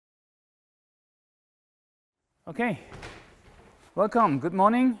Okay, welcome, good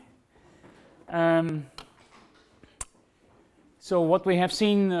morning. So what we have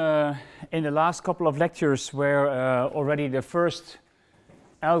seen in the last couple of lectures were already the first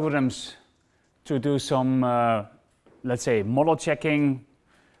algorithms to do some, let's say, model checking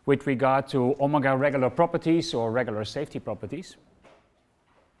with regard to omega regular properties or regular safety properties.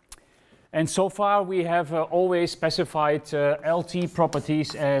 And so far we have always specified LT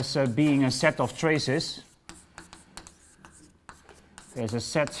properties as being a set of traces. There's a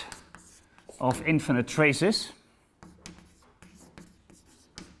set of infinite traces.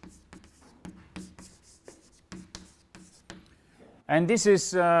 And this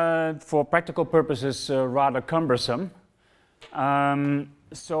is, for practical purposes, rather cumbersome.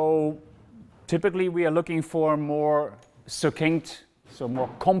 So typically we are looking for more succinct, so more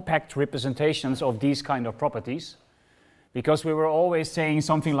compact representations of these kind of properties, because we were always saying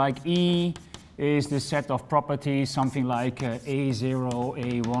something like E is the set of properties, something like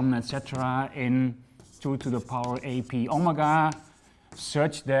A0, A1, etc. in 2 to the power AP omega,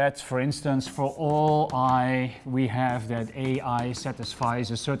 such that, for instance, for all I, we have that AI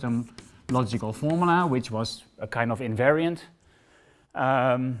satisfies a certain logical formula, which was a kind of invariant.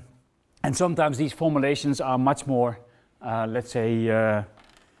 And sometimes these formulations are much more, let's say,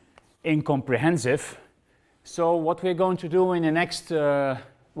 incomprehensive. So what we're going to do in the next,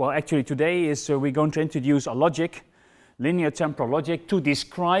 well, actually today is we're going to introduce a logic, linear temporal logic, to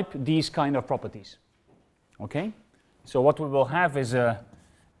describe these kind of properties. Okay? So what we will have is a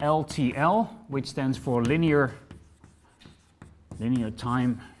LTL, which stands for linear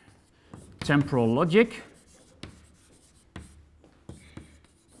time temporal logic.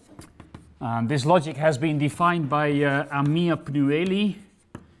 This logic has been defined by Amir Pnueli.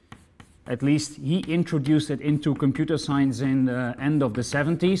 At least he introduced it into computer science in the end of the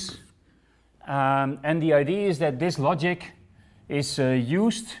 70s. And the idea is that this logic is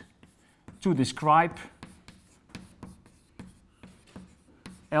used to describe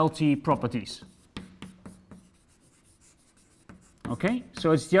LT properties. Okay,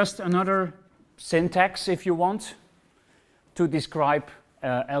 so it's just another syntax, if you want, to describe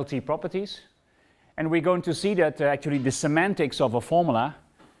LT properties. And we're going to see that actually the semantics of a formula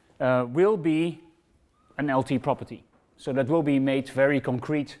will be an LT property. So that will be made very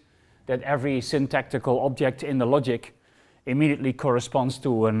concrete, that every syntactical object in the logic immediately corresponds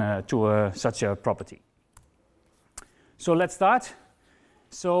to such a property. So let's start.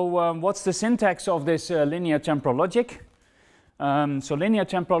 So what's the syntax of this linear temporal logic? So linear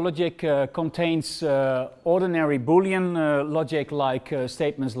temporal logic contains ordinary Boolean logic like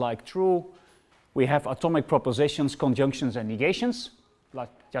statements like true. We have atomic propositions, conjunctions, and negations,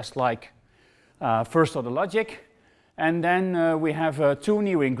 just like first order logic. And then we have two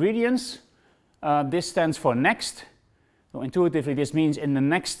new ingredients. This stands for next. So intuitively this means in the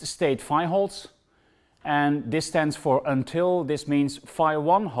next state phi holds. And this stands for until. This means phi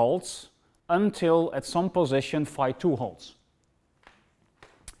 1 holds until at some position phi 2 holds.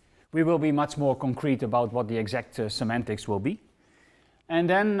 We will be much more concrete about what the exact semantics will be. And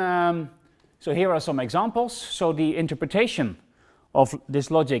then, so here are some examples. So the interpretation of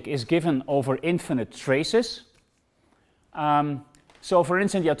this logic is given over infinite traces. So for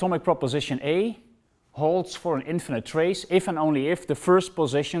instance, the atomic proposition A holds for an infinite trace if and only if the first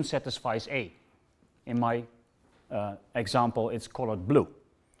position satisfies A. In my example, it's colored blue.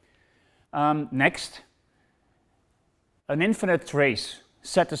 Next, an infinite trace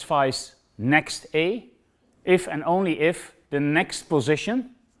satisfies next A if and only if the next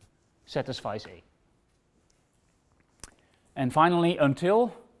position satisfies A. And finally,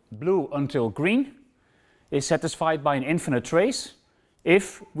 until, blue until green, is satisfied by an infinite trace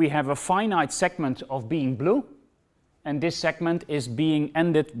if we have a finite segment of being blue and this segment is being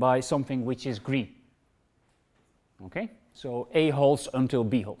ended by something which is green. Okay, so A holds until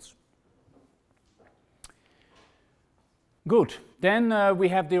B holds. Good, then we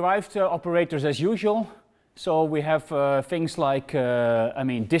have derived operators as usual. So we have things like,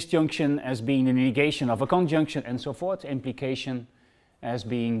 disjunction as being the negation of a conjunction and so forth, implication as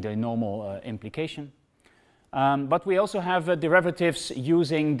being the normal implication. But we also have derivatives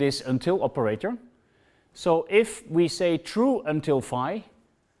using this until operator. So if we say true until phi,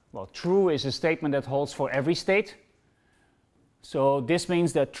 well, true is a statement that holds for every state. So this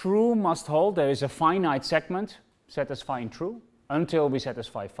means that true must hold. There is a finite segment satisfying true until we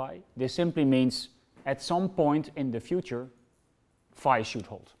satisfy phi. This simply means at some point in the future, phi should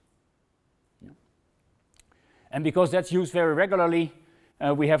hold. Yeah. And because that's used very regularly,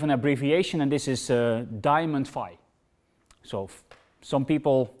 we have an abbreviation, and this is diamond phi. So some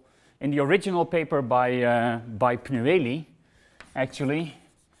people In the original paper by Pnueli, actually,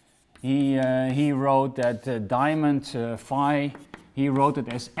 he wrote that diamond phi, he wrote it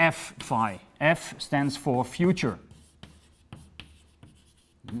as F phi. F stands for future.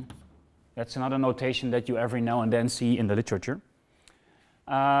 That's another notation that you every now and then see in the literature.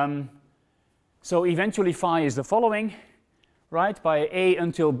 So eventually phi is the following, right? By A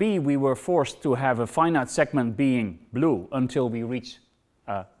until B, we were forced to have a finite segment being blue until we reach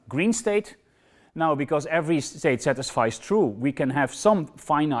a green state. Now, because every state satisfies true, we can have some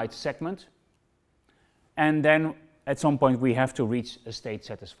finite segment, and then at some point we have to reach a state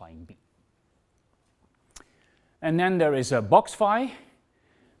satisfying B. And then there is a box phi.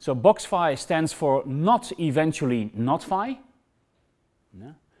 So box phi stands for not eventually not phi.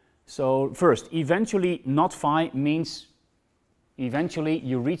 Yeah. So first, eventually not phi means eventually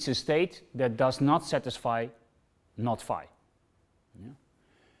you reach a state that does not satisfy not phi. Yeah.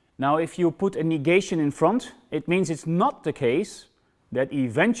 Now if you put a negation in front, it means it's not the case that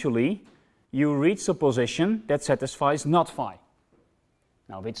eventually you reach a position that satisfies not phi.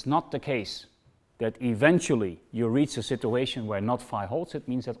 Now if it's not the case that eventually you reach a situation where not phi holds, it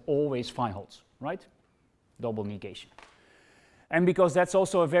means that always phi holds, right? Double negation. And because that's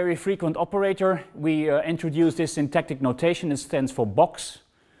also a very frequent operator, we introduce this syntactic notation. It stands for box,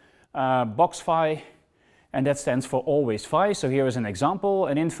 box phi, and that stands for always phi. So here is an example.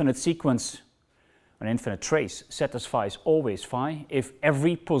 An infinite sequence, an infinite trace satisfies always phi if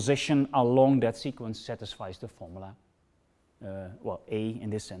every position along that sequence satisfies the formula, well, A in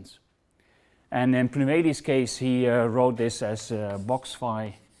this sense. And in Pnueli's case, he wrote this as box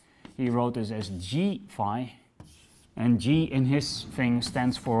phi. He wrote this as G phi. And G in his thing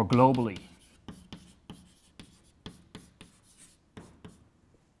stands for globally.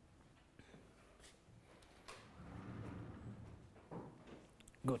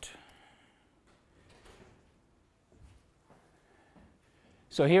 Good.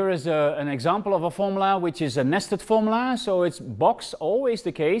 So here is an example of a formula which is a nested formula. So it's box, always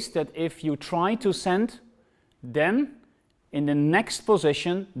the case that if you try to send, then in the next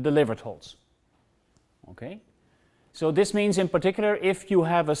position delivered holds. Okay? So this means in particular if you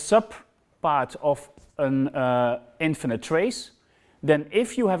have a subpath of an infinite trace, then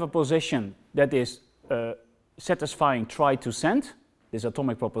if you have a position that is satisfying try to send, this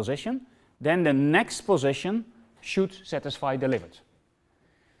atomic proposition, then the next position should satisfy delivered.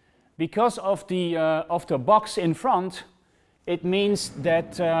 Because of the box in front, it means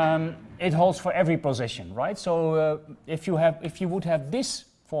that it holds for every position, right? So if you would have this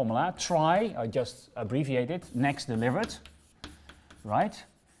formula, try, I just abbreviate it, next delivered, right?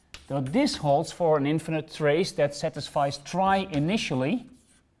 So this holds for an infinite trace that satisfies try initially,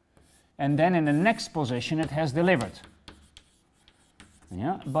 and then in the next position it has delivered.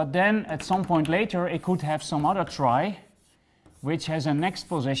 Yeah, but then at some point later it could have some other try which has a next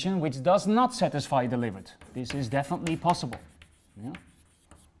position which does not satisfy delivered. This is definitely possible. Yeah.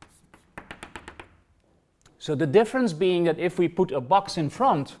 So the difference being that if we put a box in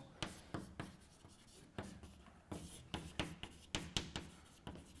front,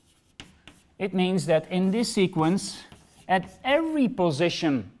 it means that in this sequence, at every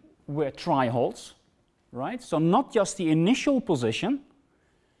position where try holds, right? So not just the initial position.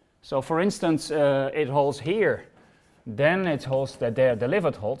 So for instance, it holds here, then it holds that their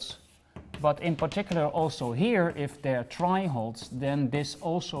delivered holds. But in particular also here, if their try holds, then this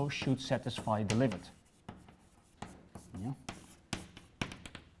also should satisfy delivered. Yeah.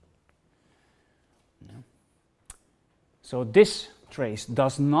 Yeah. So this trace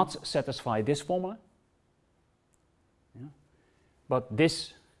does not satisfy this formula, yeah. But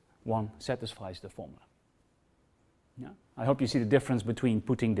this one satisfies the formula. Yeah. I hope you see the difference between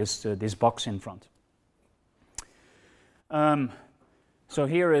putting this, this box in front. So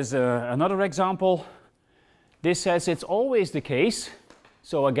here is another example. This says it's always the case.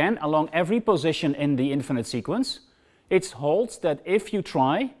 So again, along every position in the infinite sequence, it holds that if you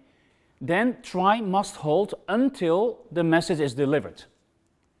try, then try must hold until the message is delivered.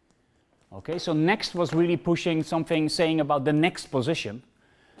 Okay, so next was really pushing something saying about the next position.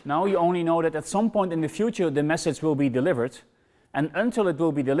 Now you only know that at some point in the future the message will be delivered, and until it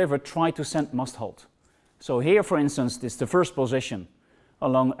will be delivered, try to send must hold. So here, for instance, this is the first position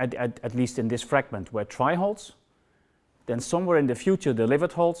along at least in this fragment where try holds, then somewhere in the future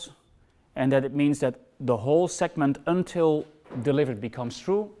delivered holds, and that it means that the whole segment until delivered becomes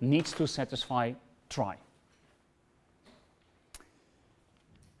true needs to satisfy try.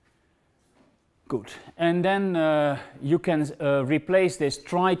 Good. And then you can replace this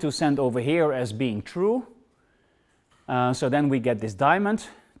try to send over here as being true. So then we get this diamond.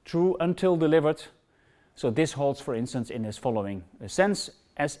 true until delivered. So this holds, for instance, in this following sense: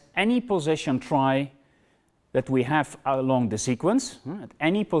 as any position try that we have along the sequence, at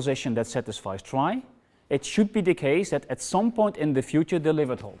any position that satisfies try, it should be the case that at some point in the future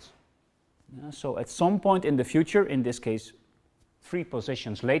delivered holds. So at some point in the future, in this case 3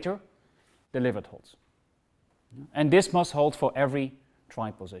 positions later, delivered holds. And this must hold for every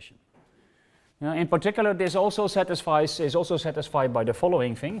try position. In particular, this also is also satisfied by the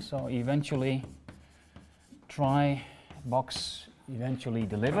following thing. So eventually try box eventually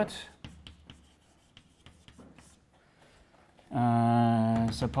delivered.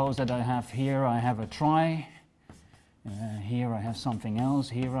 Suppose that I have a try. Here I have something else.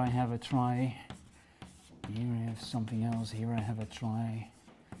 Here I have a try. Here I have something else. Here I have a try.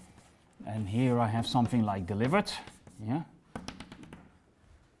 And here I have something like delivered. Yeah.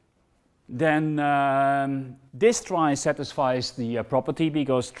 Then this try satisfies the property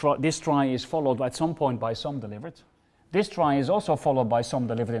because this try is followed at some point by some delivered. This try is also followed by some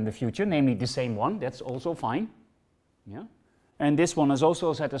delivered in the future, namely the same one. That's also fine. Yeah. And this one is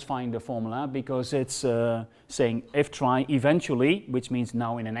also satisfying the formula because it's saying if try eventually, which means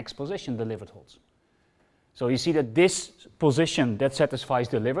now in the next position, delivered holds. So you see that this position that satisfies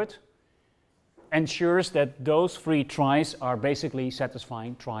delivered ensures that those 3 tries are basically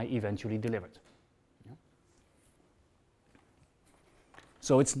satisfying try eventually delivered. Yeah.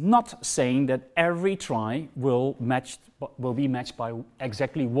 So it's not saying that every try will be matched by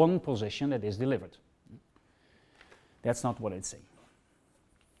exactly one position that is delivered. That's not what it's saying.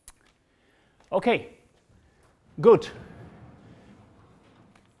 Okay, good.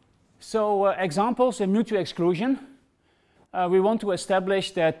 So examples in mutual exclusion. We want to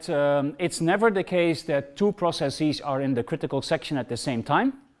establish that it's never the case that 2 processes are in the critical section at the same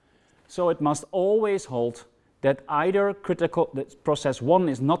time. So it must always hold that either process 1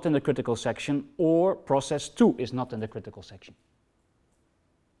 is not in the critical section or process 2 is not in the critical section.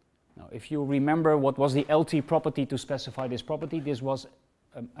 Now, if you remember what was the LT property to specify this property, this was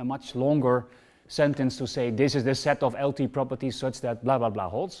a much longer sentence to say this is the set of LT properties such that blah, blah, blah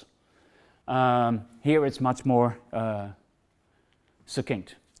holds. Here it's much more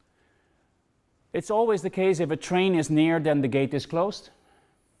succinct. It's always the case if a train is near, then the gate is closed.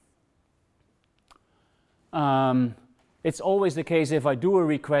 It's always the case if I do a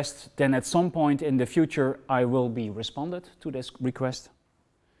request, then at some point in the future I will be responded to this request.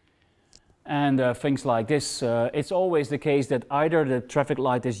 And things like this, it's always the case that either the traffic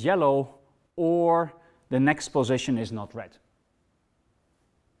light is yellow or the next position is not red.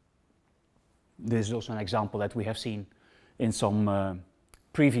 This is also an example that we have seen in some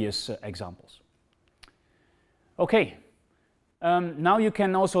previous examples. Okay, now you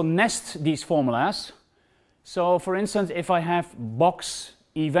can also nest these formulas. So for instance, if I have box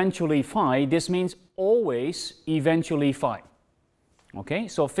eventually phi, this means always eventually phi. Okay,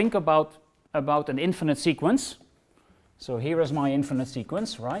 so think about an infinite sequence. So here is my infinite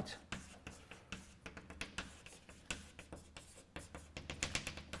sequence, right?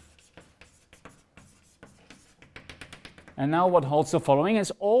 And now what holds the following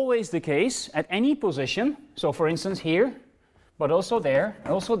is always the case at any position. So for instance here, but also there,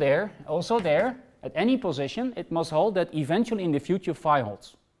 also there, also there, at any position, it must hold that eventually in the future phi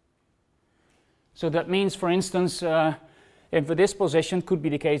holds. So that means, for instance, if this position could be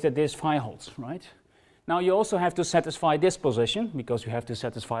the case that this phi holds, right? Now you also have to satisfy this position because you have to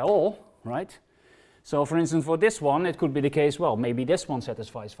satisfy all, right? So for instance, for this one, it could be the case, well, maybe this one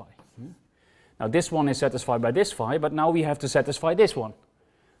satisfies phi. Now this one is satisfied by this phi, but now we have to satisfy this one.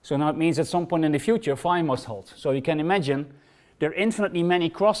 So now it means at some point in the future, phi must hold. So you can imagine there are infinitely many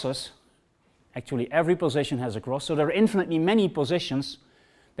crosses. Actually, every position has a cross. So there are infinitely many positions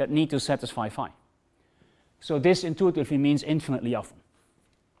that need to satisfy phi. So this intuitively means infinitely often.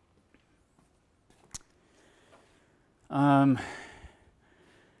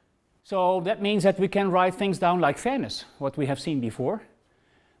 So that means that we can write things down like fairness, what we have seen before.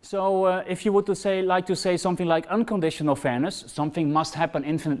 So if you would like to say something like unconditional fairness, something must happen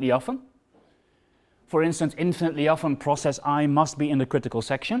infinitely often. For instance, infinitely often process I must be in the critical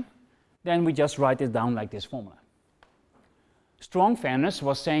section. Then we just write it down like this formula. Strong fairness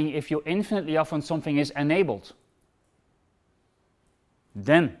was saying if you infinitely often something is enabled,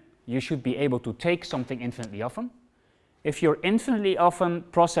 then you should be able to take something infinitely often. If your infinitely often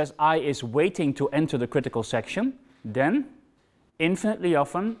process I is waiting to enter the critical section, then infinitely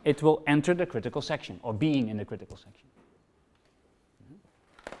often it will enter the critical section or being in the critical section.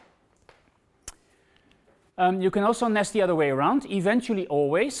 You can also nest the other way around, eventually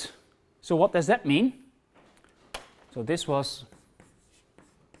always. So what does that mean? So this was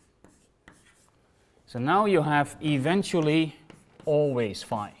So now you have eventually always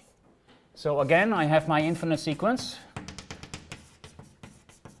phi. So again, I have my infinite sequence.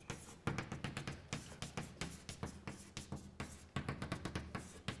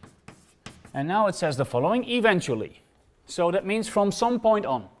 And now it says the following, eventually. So that means from some point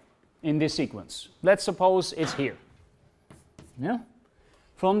on in this sequence. Let's suppose it's here. Yeah?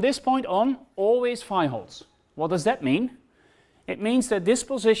 From this point on, always phi holds. What does that mean? It means that this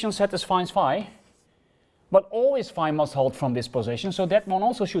position satisfies phi, but always phi must hold from this position, so that one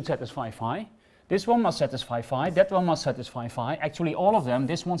also should satisfy phi. This one must satisfy phi, that one must satisfy phi. Actually, all of them,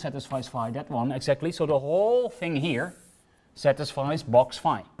 this one satisfies phi, that one, exactly. So the whole thing here satisfies box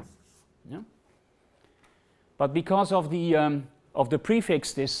phi. Yeah? But because of the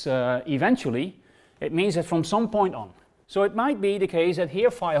prefix, this eventually, it means that from some point on. So it might be the case that here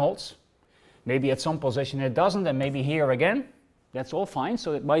phi holds, maybe at some position it doesn't, and maybe here again. That's all fine.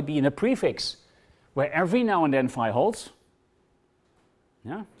 So it might be in a prefix where every now and then phi holds.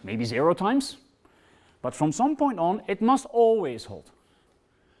 Yeah, maybe 0 times. But from some point on, it must always hold.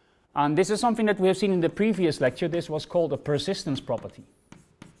 And this is something that we have seen in the previous lecture. This was called a persistence property.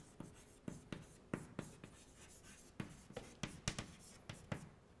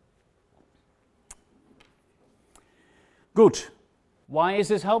 Good. Why is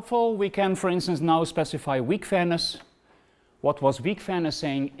this helpful? We can, for instance, now specify weak fairness. What was weak fairness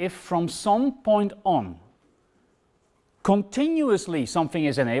saying? If from some point on continuously something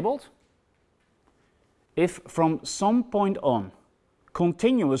is enabled, if from some point on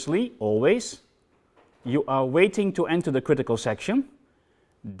continuously, always, you are waiting to enter the critical section,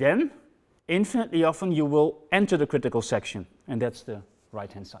 then infinitely often you will enter the critical section, and that's the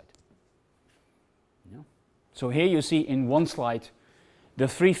right-hand side. Yeah. So here you see in one slide the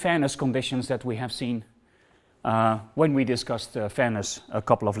 3 fairness conditions that we have seen when we discussed fairness a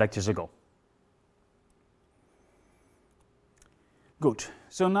couple of lectures ago. Good.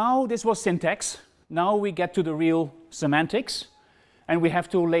 So now this was syntax. Now we get to the real semantics, and we have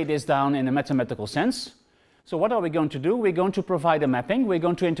to lay this down in a mathematical sense. So what are we going to do? We're going to provide a mapping. We're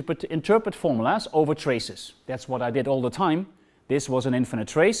going to interpret formulas over traces. That's what I did all the time. This was an infinite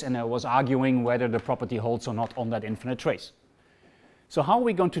trace, and I was arguing whether the property holds or not on that infinite trace. So how are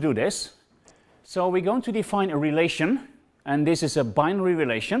we going to do this? So we're going to define a relation, and this is a binary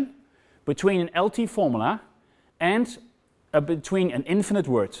relation between an LT formula and between an infinite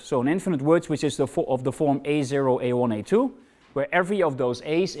word. So an infinite word which is of the form A0, A1, A2, where every of those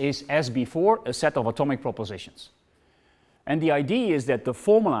A's is, as before, a set of atomic propositions. And the idea is that the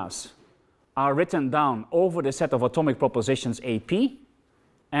formulas are written down over the set of atomic propositions AP,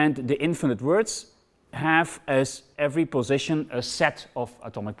 and the infinite words have as every position a set of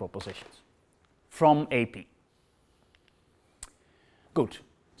atomic propositions from AP. Good.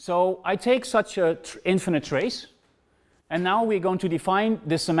 So I take such an infinite trace, and now we're going to define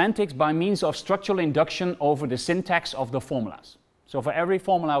the semantics by means of structural induction over the syntax of the formulas. So for every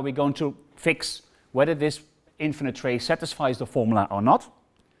formula, we're going to fix whether this infinite trace satisfies the formula or not.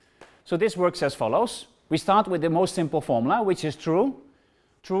 So this works as follows. We start with the most simple formula, which is true.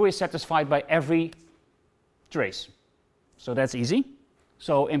 True is satisfied by every trace. So that's easy.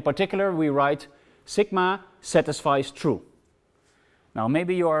 So in particular, we write sigma satisfies true. Now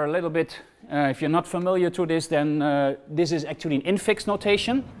maybe you are a little bit, if you're not familiar to this, then this is actually an infix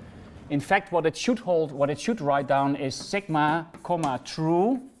notation. In fact, what it should hold, what it should write down is sigma, comma,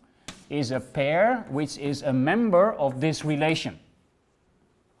 true is a pair which is a member of this relation.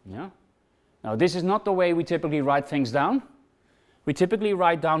 Yeah? Now this is not the way we typically write things down. We typically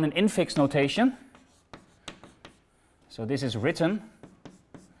write down an infix notation. So this is written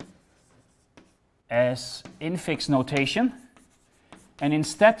as infix notation. And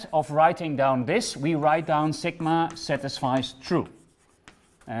instead of writing down this, we write down sigma satisfies true.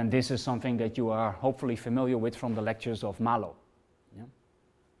 And this is something that you are hopefully familiar with from the lectures of Malo. Yeah?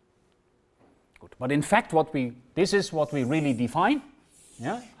 Good. But in fact, this is what we really define.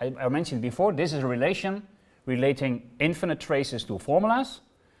 Yeah? I mentioned before, this is a relation relating infinite traces to formulas,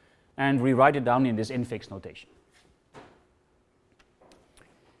 and we write it down in this infix notation.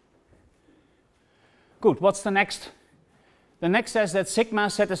 Good. What's the next? The next says that sigma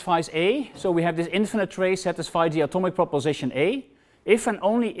satisfies A, so we have this infinite trace satisfies the atomic proposition A, if and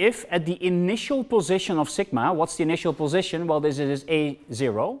only if at the initial position of sigma, what's the initial position? Well, this is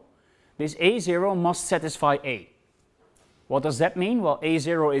A0. This A0 must satisfy A. What does that mean? Well,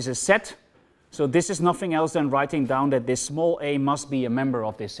 A0 is a set, so this is nothing else than writing down that this small a must be a member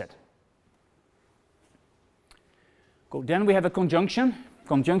of this set. Good. Then we have a conjunction.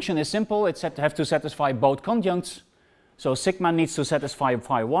 Conjunction is simple, it has to satisfy both conjuncts. So sigma needs to satisfy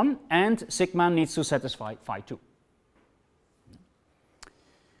phi 1 and sigma needs to satisfy phi 2.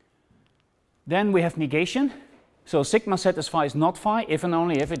 Then we have negation. So sigma satisfies not phi if and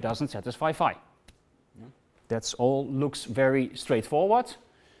only if it doesn't satisfy phi. That's all looks very straightforward.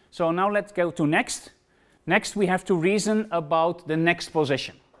 So now let's go to next. Next we have to reason about the next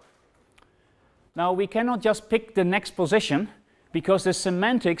position. Now we cannot just pick the next position because the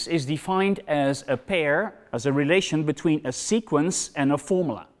semantics is defined as a pair, as a relation between a sequence and a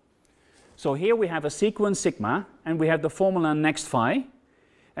formula. So here we have a sequence sigma and we have the formula next phi.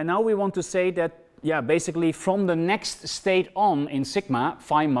 And now we want to say that, yeah, basically from the next state on in sigma,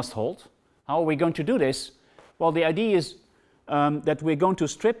 phi must hold. How are we going to do this? Well, the idea is that we're going to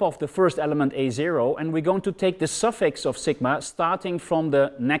strip off the first element A0 and we're going to take the suffix of sigma starting from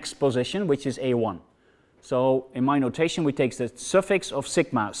the next position, which is A1. So in my notation, we take the suffix of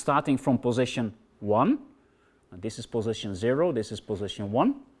sigma starting from position 1. And this is position 0, this is position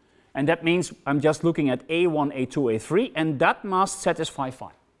 1. And that means I'm just looking at A1, A2, A3, and that must satisfy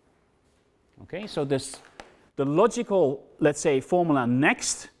phi. Okay, so the logical, let's say, formula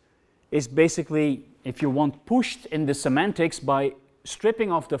next is basically, if you want, pushed in the semantics by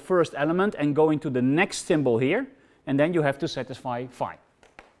stripping off the first element and going to the next symbol here, and then you have to satisfy phi.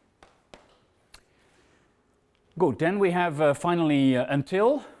 Good, then we have finally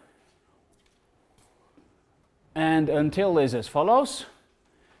until. And until is as follows.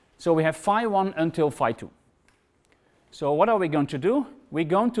 So we have phi 1 until phi 2. So what are we going to do? We're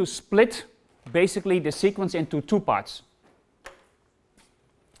going to split basically the sequence into two parts.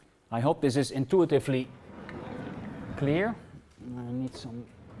 I hope this is intuitively clear. I need some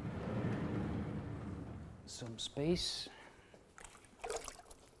space.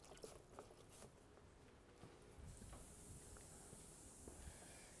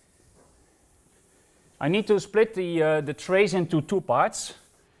 I need to split the trace into two parts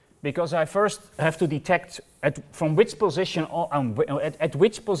because I first have to detect from which position at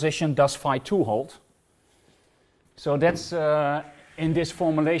which position does phi 2 hold. So that's in this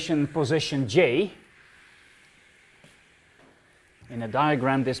formulation position J. In a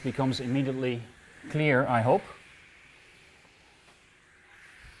diagram this becomes immediately clear, I hope.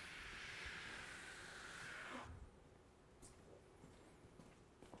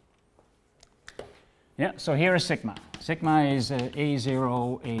 Yeah, so here is sigma. Sigma is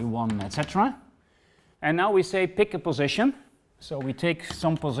A0, A1, etc. And now we say pick a position. So we take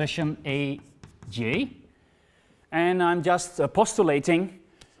some position AJ. And I'm just postulating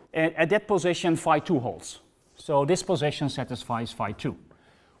at that position phi 2 holds. So this position satisfies phi 2.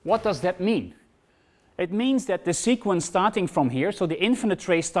 What does that mean? It means that the sequence starting from here, so the infinite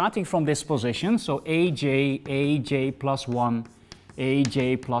trace starting from this position, so AJ, AJ plus 1,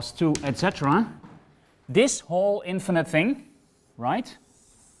 AJ plus 2, etc. This whole infinite thing, right?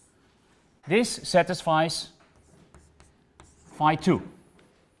 This satisfies phi 2.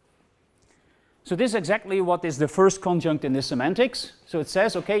 So this is exactly what is the first conjunct in the semantics. So it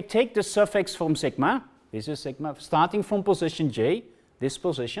says, okay, take the suffix from sigma. This is sigma starting from position J, this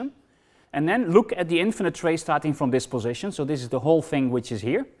position. And then look at the infinite trace starting from this position. So this is the whole thing which is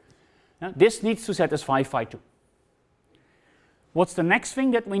here. This needs to satisfy phi 2. What's the next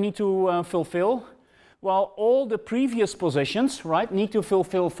thing that we need to fulfill? Well, all the previous positions, right, need to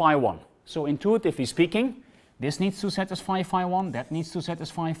fulfill phi 1. So intuitively speaking, this needs to satisfy phi 1, that needs to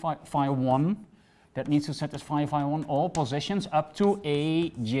satisfy phi 1, that needs to satisfy phi 1, all positions up to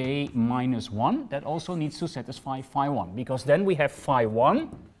AJ minus 1, that also needs to satisfy phi 1, because then we have phi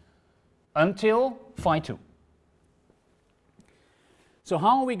 1 until phi 2. So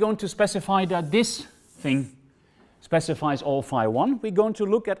how are we going to specify that this thing specifies all phi 1? We're going to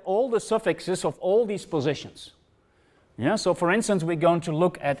look at all the suffixes of all these positions. Yeah, so for instance, we're going to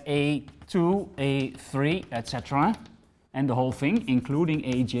look at A2, A3, etc. and the whole thing, including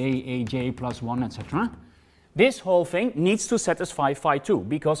AJ, AJ plus 1, etc. This whole thing needs to satisfy phi 2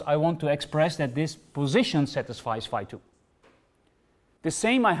 because I want to express that this position satisfies phi 2. The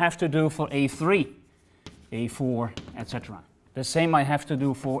same I have to do for A3, A4, etc. The same I have to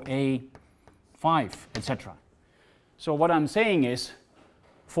do for A5, etc. So what I'm saying is,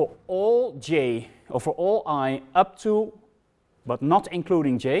 for all j, or for all I up to, but not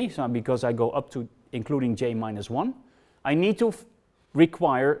including j, so because I go up to including j minus 1, I need to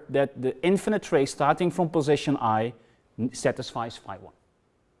require that the infinite trace starting from position I satisfies phi 1.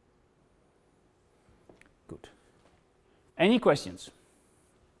 Good. Any questions?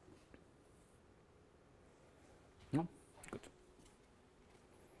 No? Good.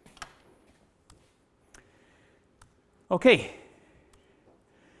 Okay.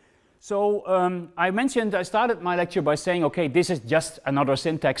 So I started my lecture by saying, okay, this is just another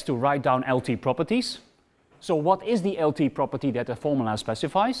syntax to write down LT properties. So what is the LT property that the formula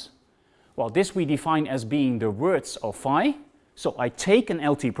specifies? Well, this we define as being the words of phi. So I take an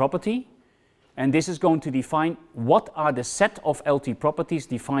LT property, and this is going to define what are the set of LT properties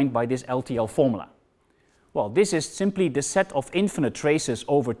defined by this LTL formula. Well, this is simply the set of infinite traces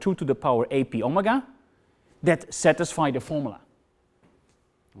over 2 to the power AP omega that satisfy the formula.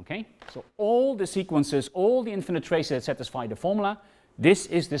 Okay, so all the sequences, all the infinite traces that satisfy the formula, this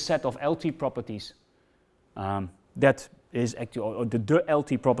is the set of LT properties that is actually, or the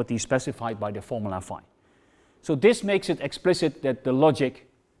LT property specified by the formula phi. So this makes it explicit that the logic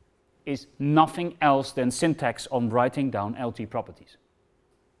is nothing else than syntax on writing down LT properties.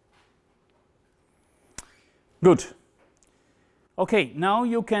 Good. Okay, now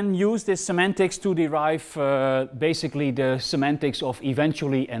you can use this semantics to derive basically the semantics of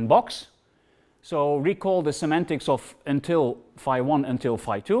eventually and box. So recall the semantics of until phi 1 until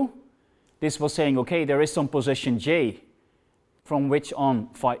phi 2. This was saying, okay, there is some position j from which on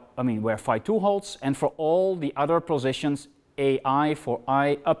where phi 2 holds, and for all the other positions ai for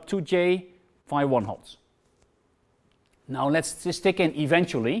I up to j, phi 1 holds. Now let's just stick in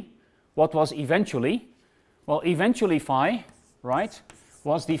eventually. What was eventually? Well, eventually phi, right,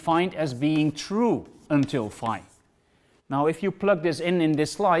 was defined as being true until phi. Now if you plug this in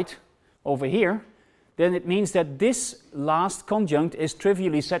this slide over here, then it means that this last conjunct is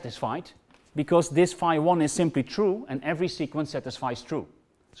trivially satisfied because this phi 1 is simply true and every sequence satisfies true.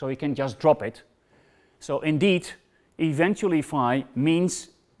 So you can just drop it. So indeed, eventually phi means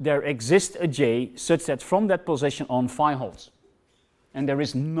there exists a j such that from that position on phi holds. And there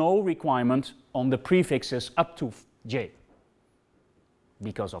is no requirement on the prefixes up to j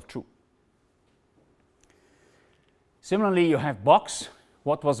because of true. Similarly, you have box.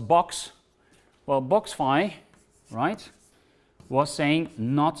 What was box? Well, box phi, right, was saying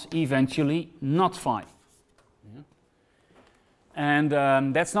not eventually not phi. Yeah. And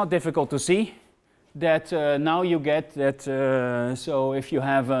that's not difficult to see. That now you get that, so if you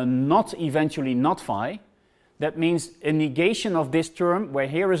have a not eventually not phi, that means a negation of this term where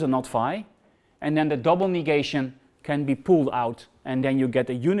here is a not phi, and then the double negation can be pulled out, and then you get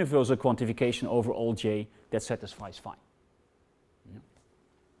a universal quantification over all j that satisfies phi. Yeah.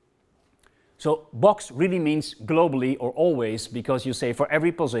 So box really means globally or always, because you say for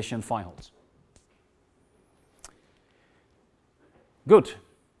every position phi holds. Good.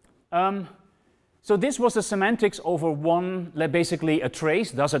 So this was the semantics over one, basically a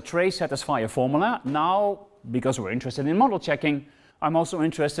trace. Does a trace satisfy a formula? Now, because we're interested in model checking, I'm also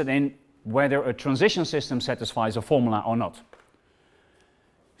interested in whether a transition system satisfies a formula or not.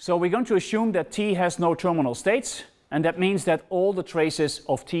 So we're going to assume that T has no terminal states, and that means that all the traces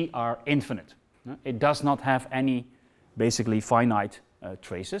of T are infinite. It does not have any basically finite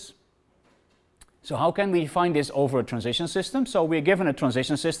traces. So how can we find this over a transition system? So we're given a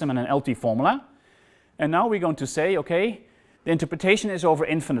transition system and an LT formula. And now we're going to say, okay, the interpretation is over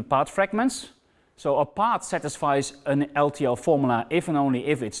infinite path fragments. So a path satisfies an LTL formula if and only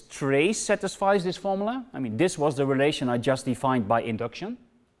if its trace satisfies this formula. I mean, this was the relation I just defined by induction.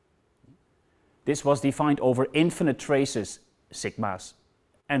 This was defined over infinite traces, sigmas,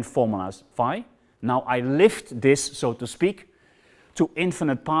 and formulas phi. Now I lift this, so to speak, to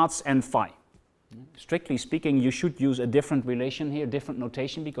infinite paths and phi. Strictly speaking, you should use a different relation here, different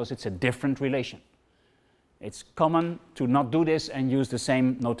notation, because it's a different relation. It's common to not do this and use the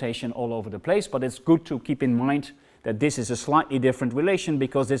same notation all over the place, but it's good to keep in mind that this is a slightly different relation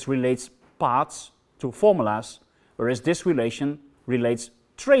because this relates paths to formulas, whereas this relation relates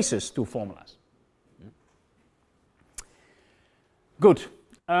traces to formulas. Good.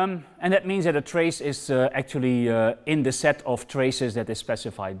 And that means that a trace is actually in the set of traces that is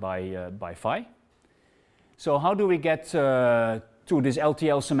specified by phi. So how do we get to this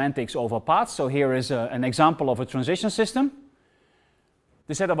LTL semantics over paths? So here is an example of a transition system.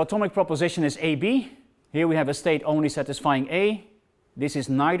 The set of atomic proposition is AB. Here we have a state only satisfying A. This is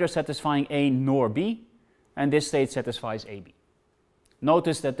neither satisfying A nor B. And this state satisfies AB.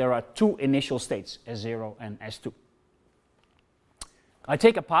 Notice that there are two initial states, S0 and S2. I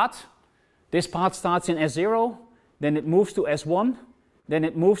take a path. This path starts in S0, then it moves to S1, then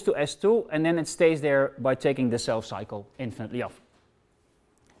it moves to S2, and then it stays there by taking the self cycle infinitely off.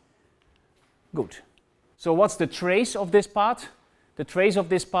 Good. So what's the trace of this path? The trace of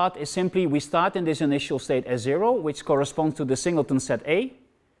this path is simply we start in this initial state S0, which corresponds to the singleton set A.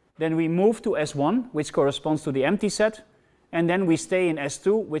 Then we move to S1, which corresponds to the empty set. And then we stay in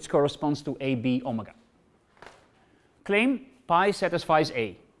S2, which corresponds to AB omega. Claim pi satisfies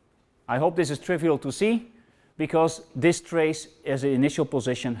A. I hope this is trivial to see, because this trace as an initial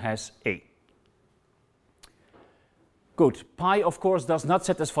position has A. Good. Pi, of course, does not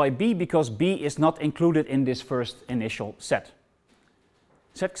satisfy B because B is not included in this first initial set.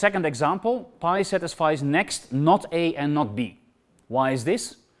 Second example, pi satisfies next not A and not B. Why is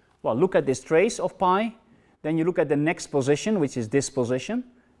this? Well, look at this trace of pi, then you look at the next position, which is this position,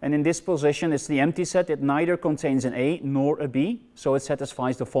 and in this position it's the empty set. It neither contains an A nor a B, so it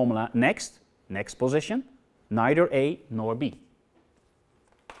satisfies the formula next position, neither A nor B.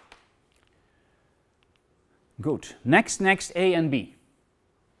 Good. Next, A and B.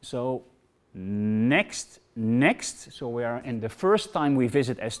 So next, so we are in the first time we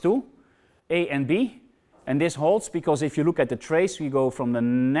visit S2, A and B, and this holds because if you look at the trace, we go from the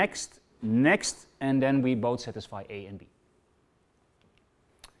next, and then we both satisfy A and B.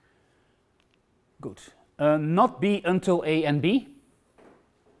 Good. Not B until A and B.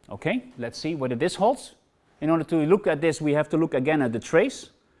 Okay, let's see whether this holds. In order to look at this, we have to look again at the trace.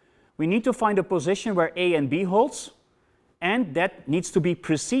 We need to find a position where A and B holds, and that needs to be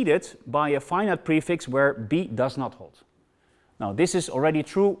preceded by a finite prefix where B does not hold. Now this is already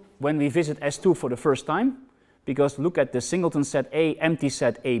true when we visit S2 for the first time, because look at the singleton set A, empty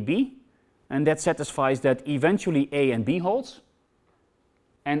set AB, and that satisfies that eventually A and B holds,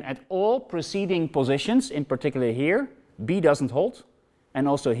 and at all preceding positions, in particular here, B doesn't hold, and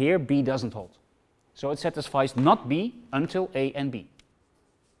also here B doesn't hold. So it satisfies not B until A and B.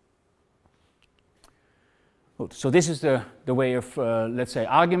 Good. So this is the way of, let's say,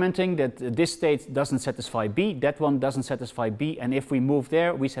 argumenting that this state doesn't satisfy B, that one doesn't satisfy B, and if we move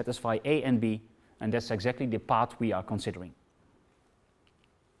there, we satisfy A and B, and that's exactly the path we are considering.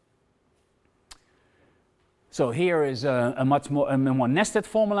 So here is a much more nested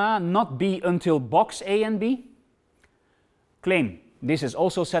formula, not B until box A and B. Claim this is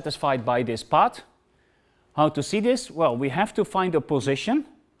also satisfied by this path. How to see this? Well, we have to find a position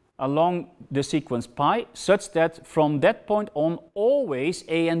along the sequence pi such that from that point on always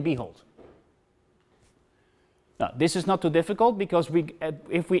A and B hold. Now this is not too difficult because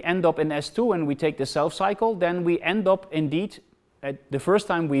if we end up in S2 and we take the self cycle, then we end up indeed at the first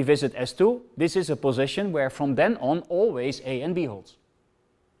time we visit S2, this is a position where from then on always A and B holds.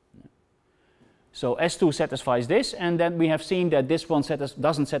 So S2 satisfies this, and then we have seen that this one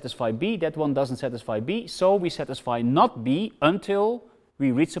doesn't satisfy B, that one doesn't satisfy B, so we satisfy not B until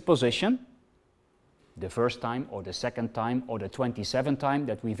we reach a position, the first time or the second time or the 27th time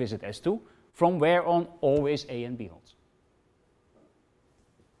that we visit S2, from where on always A and B holds.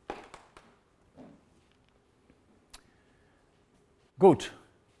 Good.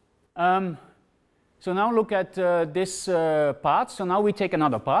 So now look at this path. So now we take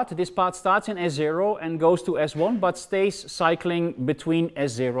another path. This path starts in S0 and goes to S1, but stays cycling between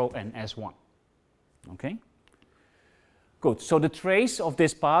S0 and S1. Okay? Good. So the trace of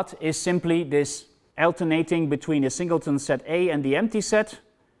this path is simply this alternating between the singleton set A and the empty set,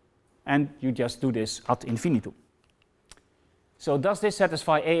 and you just do this ad infinitum. So does this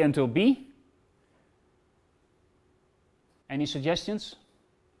satisfy A until B? Any suggestions?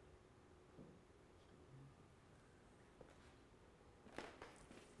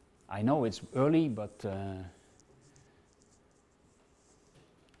 I know it's early, but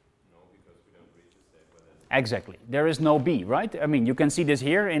exactly. There is no B, right? I mean, you can see this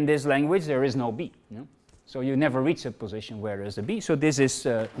here in this language, there is no B. No? So you never reach a position where there is a B, so this is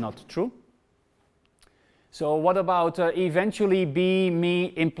not true. So what about eventually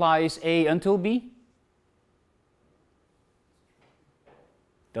B implies A until B?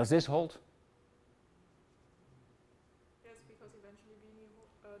 Does this hold? Yes, because eventually B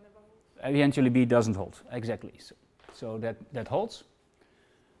never holds. Eventually B doesn't hold, exactly. So that holds.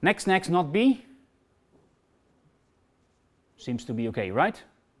 Next, not B. Seems to be okay, right?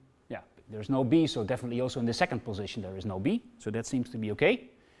 Yeah, there's no B, so definitely also in the second position there is no B, so that seems to be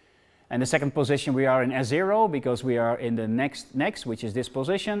okay. And the second position we are in S0 because we are in the next, which is this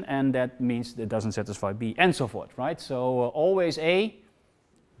position, and that means it doesn't satisfy B, and so forth, right? So always A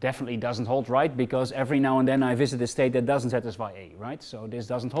definitely doesn't hold, right? Because every now and then I visit a state that doesn't satisfy A, right? So this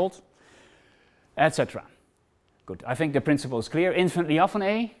doesn't hold, etc. Good, I think the principle is clear. Infinitely often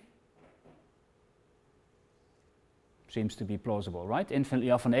A. Seems to be plausible, right?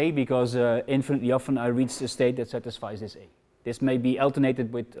 Infinitely often A, because infinitely often I reach a state that satisfies this A. This may be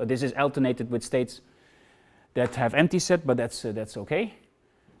alternated with, this is alternated with states that have empty set, but that's okay.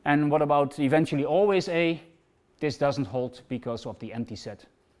 And what about eventually always A? This doesn't hold because of the empty set,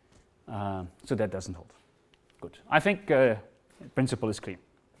 so that doesn't hold. Good. I think the principle is clear.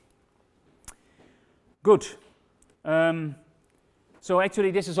 Good. So actually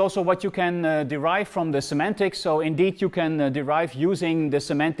this is also what you can derive from the semantics. So indeed you can derive using the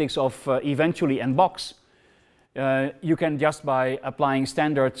semantics of eventually and box. You can just by applying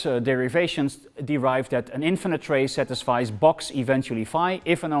standard derivations derive that an infinite trace satisfies box eventually phi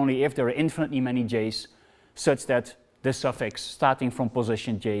if and only if there are infinitely many j's such that the suffix starting from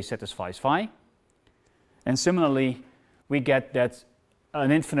position j satisfies phi. And similarly we get that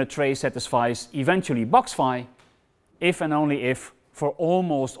an infinite trace satisfies eventually box phi if and only if for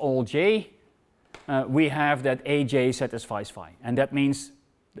almost all j we have that aj satisfies phi. And that means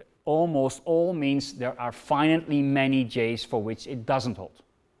almost all means there are finitely many j's for which it doesn't hold.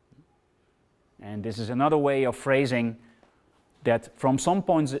 And this is another way of phrasing that from some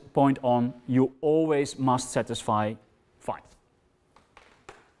point on you always must satisfy phi.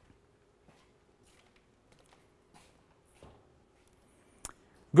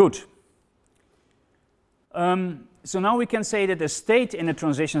 Good. So now we can say that the state in a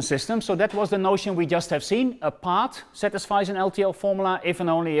transition system, so that was the notion we just have seen, a path satisfies an LTL formula if and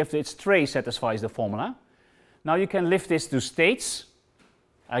only if its trace satisfies the formula. Now you can lift this to states,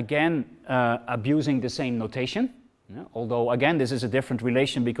 again abusing the same notation, although again this is a different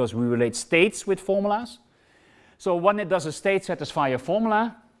relation because we relate states with formulas. So when it does a state satisfy a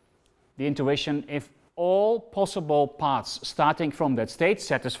formula, the intuition if all possible paths starting from that state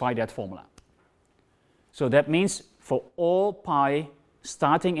satisfy that formula. So that means for all pi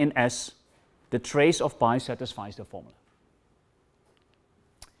starting in S, the trace of pi satisfies the formula.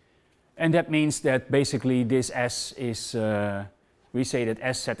 And that means that basically this S is, we say that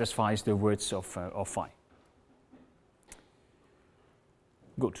S satisfies the words of phi.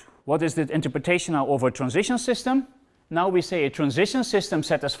 Good. What is the interpretation now of a transition system? Now we say a transition system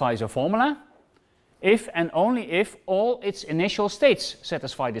satisfies a formula if and only if all its initial states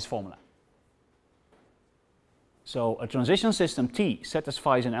satisfy this formula. So a transition system T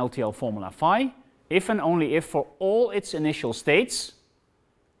satisfies an LTL formula phi if and only if for all its initial states,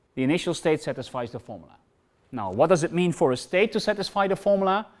 the initial state satisfies the formula. Now, what does it mean for a state to satisfy the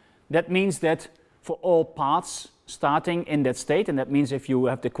formula? That means that for all paths starting in that state, and that means if you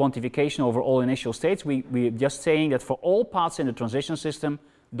have the quantification over all initial states, we're just saying that for all paths in the transition system,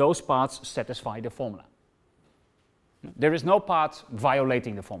 those paths satisfy the formula. There is no path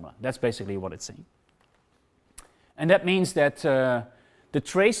violating the formula. That's basically what it's saying. And that means that the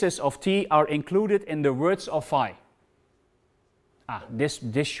traces of T are included in the words of phi. This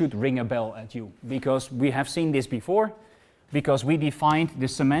should ring a bell at you, because we have seen this before, because we defined the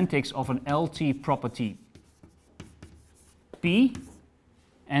semantics of an LT property P,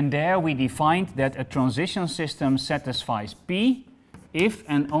 and there we defined that a transition system satisfies P if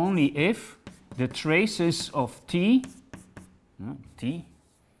and only if the traces of T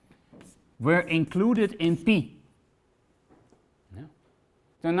were included in P.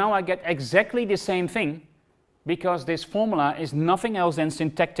 So now I get exactly the same thing, because this formula is nothing else than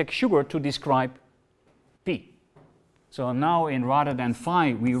syntactic sugar to describe P. So now rather than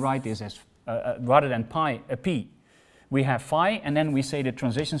phi, we write this as, rather than pi, a P, we have phi, and then we say the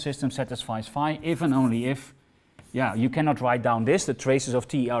transition system satisfies phi if and only if, you cannot write down this, the traces of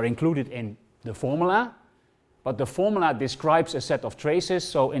T are included in the formula, but the formula describes a set of traces,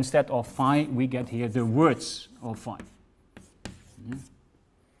 so instead of phi, we get here the words of phi.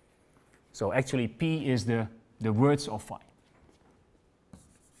 So actually P is the words of phi.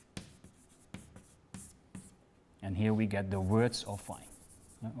 And here we get the words of phi.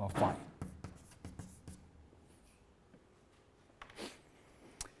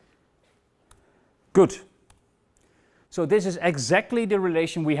 Good. So this is exactly the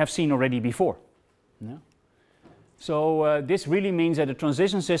relation we have seen already before. So this really means that a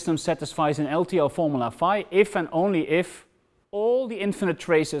transition system satisfies an LTL formula phi if and only if all the infinite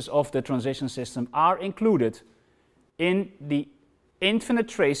traces of the transition system are included in the infinite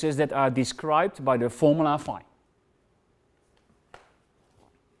traces that are described by the formula phi.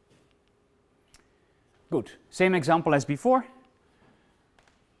 Good. Same example as before.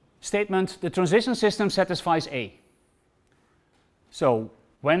 Statement, the transition system satisfies A. So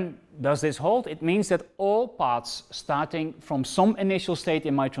when does this hold? It means that all paths starting from some initial state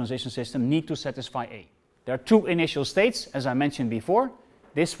in my transition system need to satisfy A. There are two initial states, as I mentioned before,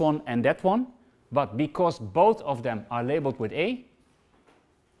 this one and that one, but because both of them are labeled with A,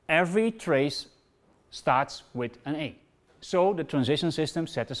 every trace starts with an A. So the transition system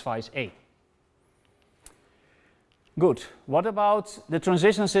satisfies A. Good. What about the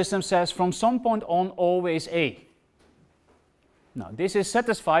transition system says from some point on always A? Now this is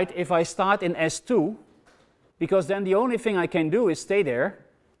satisfied if I start in S2, because then the only thing I can do is stay there,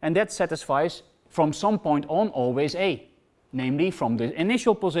 and that satisfies from some point on always A. namely from the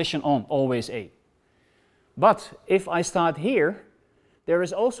initial position on, always A. But if I start here, there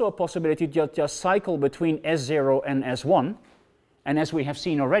is also a possibility to just cycle between S0 and S1, and as we have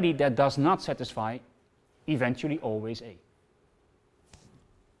seen already, that does not satisfy eventually always A.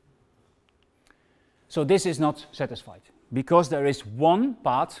 So this is not satisfied, because there is one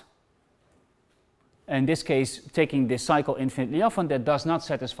path, in this case taking this cycle infinitely often, that does not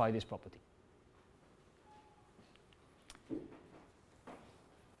satisfy this property.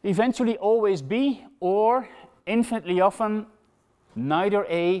 Eventually always B, or infinitely often neither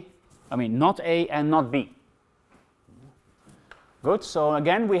A, not A and not B. Good, so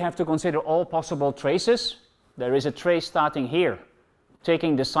again we have to consider all possible traces. There is a trace starting here,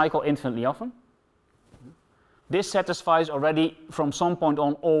 taking the cycle infinitely often. This satisfies already from some point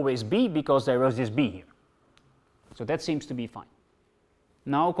on always B, because there is this B here. So that seems to be fine.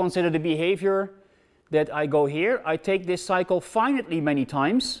 Now consider the behavior that I go here. I take this cycle finitely many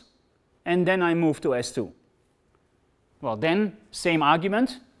times, and then I move to S2. Well, then, same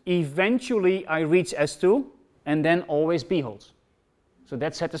argument. Eventually I reach S2, and then always B holds. So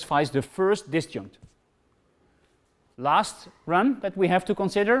that satisfies the first disjunct. Last run that we have to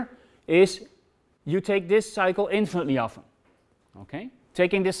consider is you take this cycle infinitely often. Okay?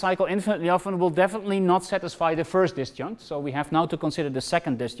 Taking this cycle infinitely often will definitely not satisfy the first disjunct, so we have now to consider the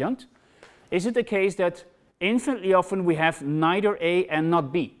second disjunct. Is it the case that infinitely often we have neither A and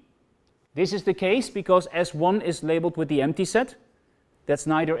not B? This is the case because S1 is labeled with the empty set. That's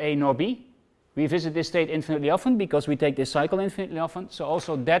neither A nor B. We visit this state infinitely often because we take this cycle infinitely often, so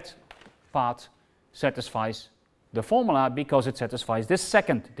also that part satisfies the formula because it satisfies this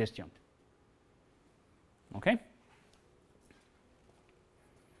second disjunct. Okay?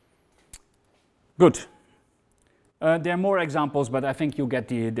 Good. There are more examples, but I think you get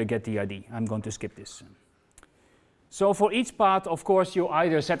the idea. I'm going to skip this. So for each part, of course, you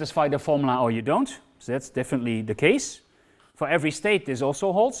either satisfy the formula or you don't. So that's definitely the case. For every state, this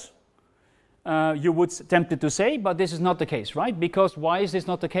also holds. You would tempted to say, but this is not the case, right? Because why is this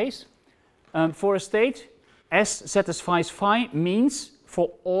not the case? For a state, S satisfies phi means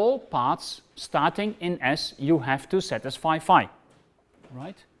for all parts starting in S, you have to satisfy phi,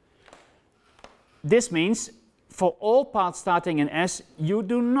 right? This means for all parts starting in S, you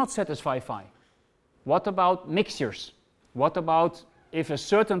do not satisfy phi. What about mixtures? What about if a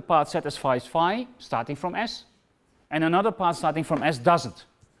certain part satisfies phi starting from S and another part starting from S doesn't?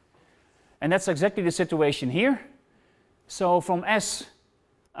 And that's exactly the situation here. So from S,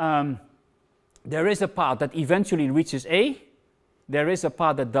 there is a part that eventually reaches A. There is a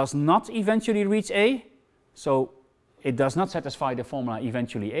part that does not eventually reach A. So it does not satisfy the formula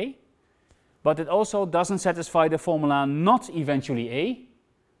eventually A. But it also doesn't satisfy the formula not eventually A,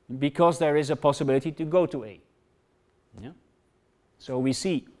 because there is a possibility to go to A. Yeah? So we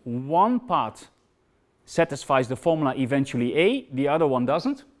see one part satisfies the formula eventually A, the other one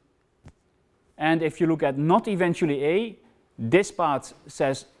doesn't. And if you look at not eventually A, this part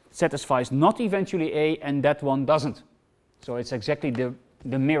satisfies not eventually A, and that one doesn't. So it's exactly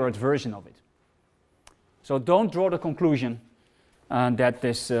the mirrored version of it. So don't draw the conclusion that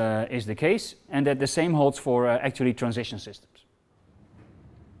this is the case, and that the same holds for actually transition systems.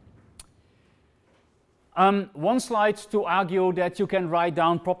 One slide to argue that you can write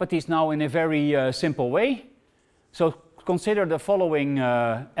down properties now in a very simple way. So consider the following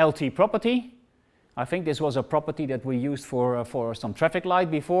LT property. I think this was a property that we used for some traffic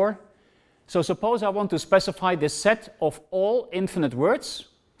light before. So suppose I want to specify the set of all infinite words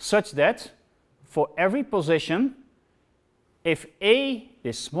such that for every position, if A,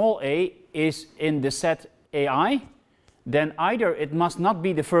 this small a, is in the set AI, then either it must not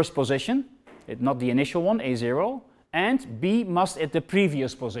be the first position, not the initial one, A0, and B must at the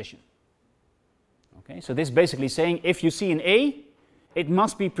previous position. Okay, so this is basically saying if you see an A, it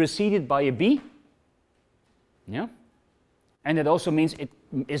must be preceded by a B. Yeah? And it also means it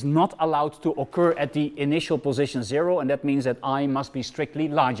is not allowed to occur at the initial position 0, and that means that I must be strictly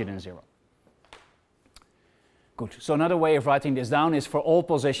larger than 0. Good. So another way of writing this down is for all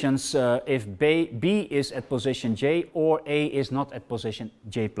positions if B is at position J or A is not at position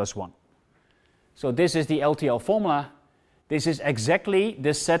J plus 1. So this is the LTL formula. This is exactly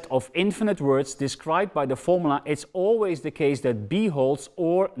the set of infinite words described by the formula. It's always the case that B holds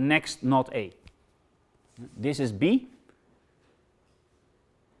or next not A. This is B,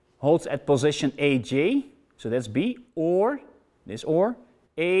 holds at position AJ, so that's B, or, this or,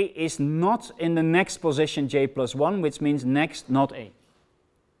 A is not in the next position J plus 1, which means next not A.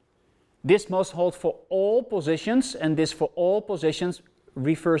 This must hold for all positions, and this for all positions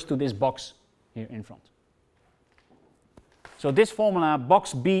refers to this box here in front. So this formula,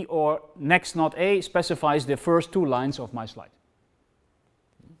 box B or next not A, specifies the first two lines of my slide.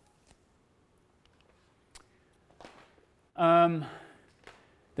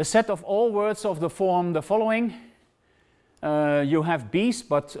 The set of all words of the form the following. You have B's,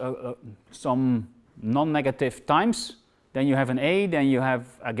 but some non-negative times. Then you have an A, then you have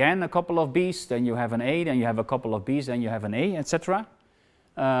again a couple of B's, then you have an A, then you have a couple of B's, then you have an A, etc.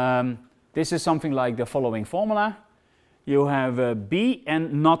 This is something like the following formula. You have B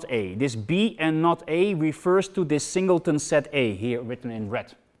and not A. This B and not A refers to this singleton set A, here written in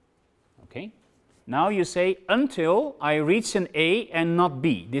red. Okay. Now you say until I reach an A and not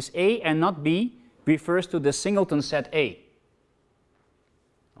B. This A and not B refers to the singleton set A.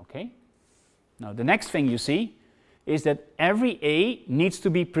 Okay. Now the next thing you see is that every A needs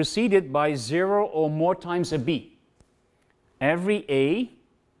to be preceded by 0 or more times a B. Every A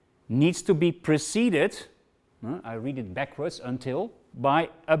needs to be preceded, I read it backwards, until, by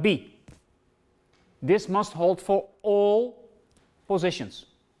a B. This must hold for all positions.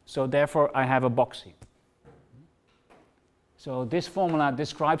 So therefore I have a box here. So this formula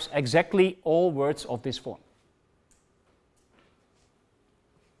describes exactly all words of this form.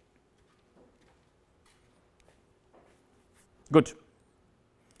 Good.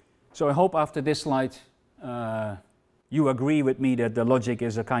 So I hope after this slide you agree with me that the logic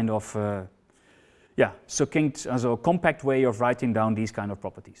is a kind of succinct, as a compact way of writing down these kind of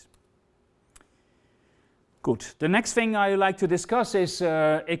properties. Good. The next thing I like to discuss is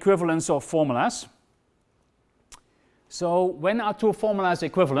equivalence of formulas. So when are two formulas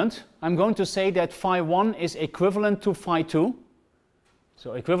equivalent? I'm going to say that phi1 is equivalent to phi2.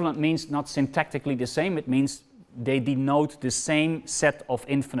 So equivalent means not syntactically the same, it means they denote the same set of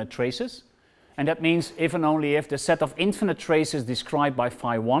infinite traces. And that means if and only if the set of infinite traces described by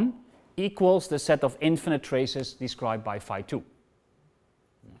phi1 equals the set of infinite traces described by phi2.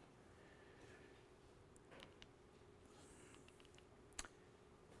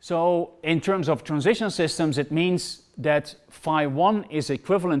 So in terms of transition systems, it means that phi1 is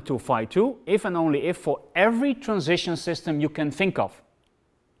equivalent to phi2 if and only if for every transition system you can think of.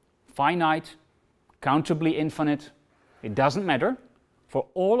 Finite, countably infinite, it doesn't matter. For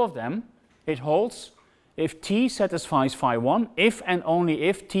all of them, it holds if T satisfies phi1, if and only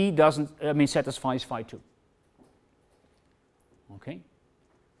if T satisfies phi2. Okay?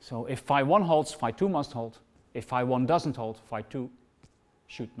 So if phi1 holds, phi2 must hold. If phi1 doesn't hold, phi2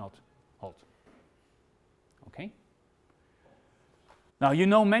 should not hold. Okay? Now you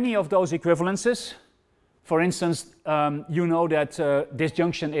know many of those equivalences. For instance, you know that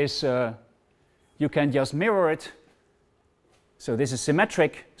disjunction is, you can just mirror it. So this is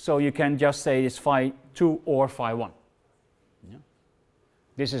symmetric, so you can just say it's phi2 or phi1. Yeah?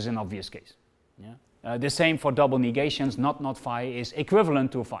 This is an obvious case. Yeah? The same for double negations, not phi is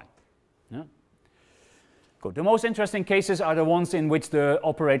equivalent to phi. Yeah? Good. The most interesting cases are the ones in which the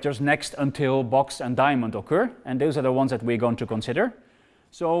operators next, until, box, and diamond occur, and those are the ones that we're going to consider.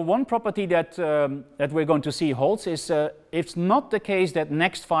 So one property that, that we're going to see holds is it's not the case that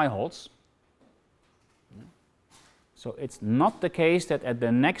next phi holds. So it's not the case that at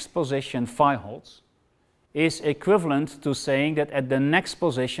the next position phi holds is equivalent to saying that at the next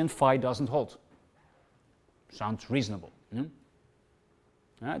position phi doesn't hold. Sounds reasonable.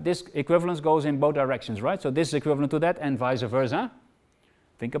 Yeah? This equivalence goes in both directions, right? So this is equivalent to that and vice versa.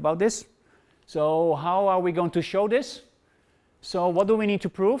 Think about this. So how are we going to show this? So what do we need to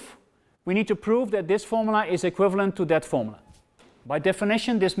prove? We need to prove that this formula is equivalent to that formula. By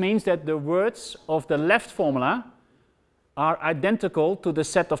definition, this means that the words of the left formula are identical to the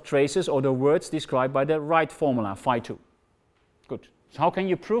set of traces or the words described by the right formula, phi2. Good. So how can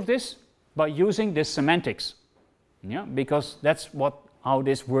you prove this? By using the semantics. Yeah, because that's how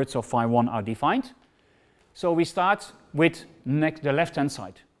these words of phi1 are defined. So we start with the left-hand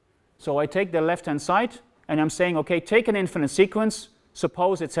side. So I take the left-hand side and I'm saying, okay, take an infinite sequence,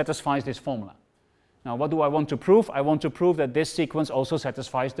 suppose it satisfies this formula. Now what do I want to prove? I want to prove that this sequence also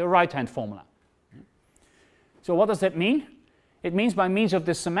satisfies the right-hand formula. So what does that mean? It means by means of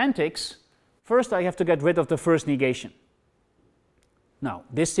the semantics, first I have to get rid of the first negation. Now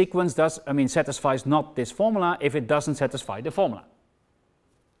this sequence satisfies not this formula if it doesn't satisfy the formula.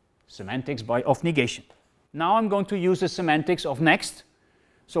 Semantics of negation. Now I'm going to use the semantics of next.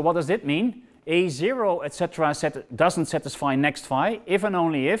 So what does it mean? A0, etc. doesn't satisfy next phi if and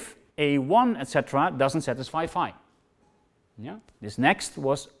only if A1, etc. doesn't satisfy phi. Yeah? This next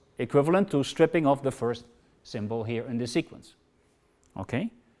was equivalent to stripping off the first symbol here in the sequence. Okay?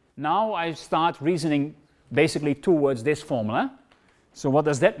 Now I start reasoning basically towards this formula. So what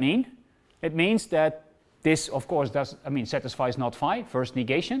does that mean? It means that This, of course, satisfies not phi, first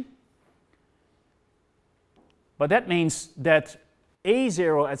negation. But that means that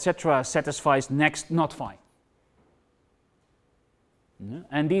A0, etc., satisfies next not phi. Yeah.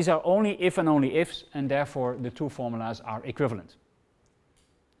 And these are only if and only ifs, and therefore the two formulas are equivalent.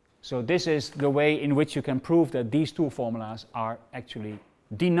 So this is the way in which you can prove that these two formulas are actually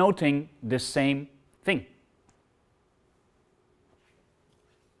denoting the same thing.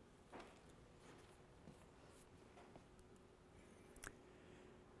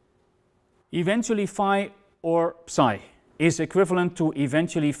 Eventually phi or psi is equivalent to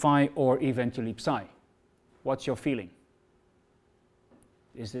eventually phi or eventually psi. What's your feeling?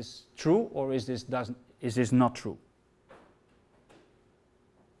 Is this true or is this not true?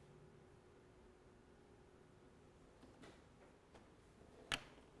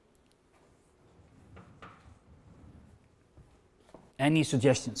 Any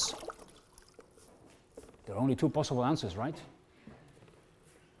suggestions? There are only two possible answers, right?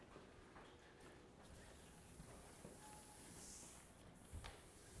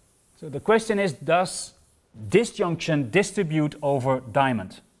 So the question is, does disjunction distribute over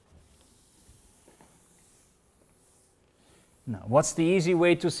diamond? Now, what's the easy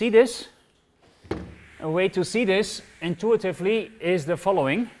way to see this? A way to see this intuitively is the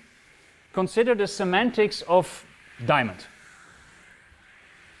following. Consider the semantics of diamond.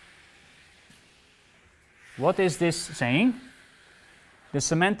 What is this saying? The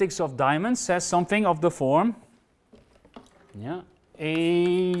semantics of diamond says something of the form, yeah,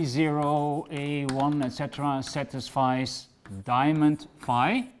 A0, A1, etc. satisfies diamond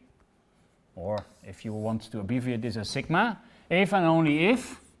phi, or if you want to abbreviate this as sigma, if and only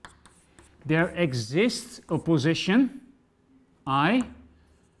if there exists a position I,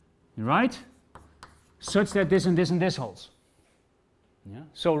 right, such that this and this and this holds. Yeah.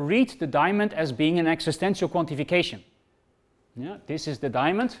 So read the diamond as being an existential quantification. Yeah. This is the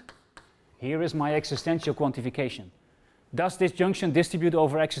diamond, here is my existential quantification. Does this junction distribute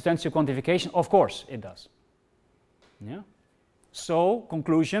over existential quantification? Of course it does. Yeah. So,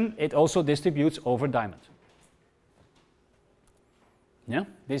 conclusion, it also distributes over diamond. Yeah,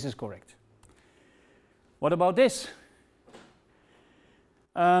 this is correct. What about this?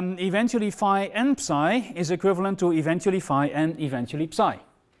 Eventually phi and psi is equivalent to eventually phi and eventually psi.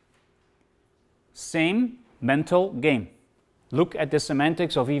 Same mental game. Look at the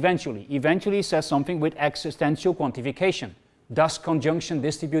semantics of eventually. Eventually says something with existential quantification. Does conjunction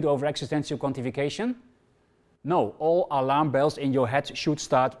distribute over existential quantification? No, all alarm bells in your head should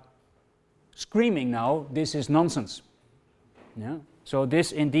start screaming now, this is nonsense. Yeah? So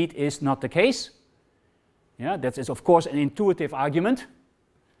this indeed is not the case. Yeah, that is of course an intuitive argument.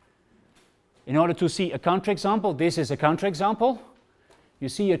 In order to see a counterexample, this is a counterexample. You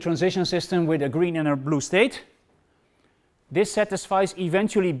see a transition system with a green and a blue state. This satisfies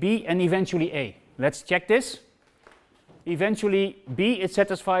eventually B and eventually A. Let's check this. Eventually B it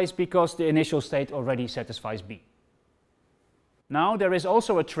satisfies because the initial state already satisfies B. Now there is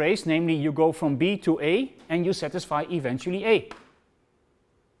also a trace, namely you go from B to A and you satisfy eventually A.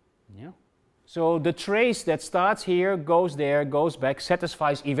 Yeah. So the trace that starts here, goes there, goes back,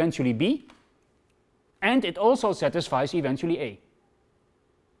 satisfies eventually B, and it also satisfies eventually A.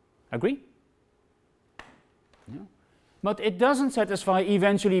 Agree? Yeah. But it doesn't satisfy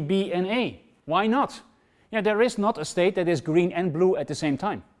eventually B and A. Why not? Yeah, there is not a state that is green and blue at the same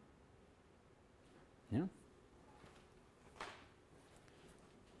time. Yeah.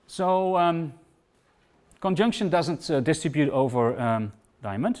 So conjunction doesn't distribute over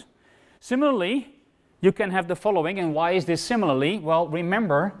diamond. Similarly, you can have the following, and why is this similarly? Well,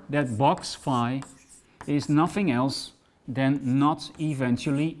 remember that box phi is nothing else than not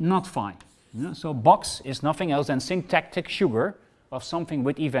eventually not phi. Yeah, so box is nothing else than syntactic sugar of something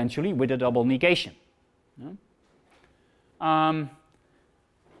with eventually with a double negation. Yeah.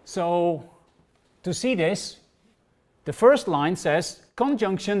 So to see this, the first line says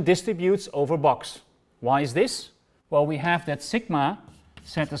conjunction distributes over box. Why is this? Well, we have that sigma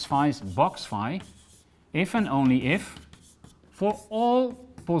satisfies box phi if and only if for all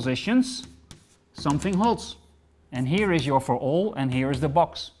positions something holds. And here is your for all and here is the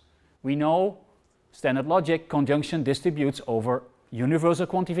box. We know standard logic conjunction distributes over universal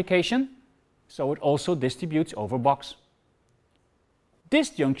quantification, so it also distributes over box.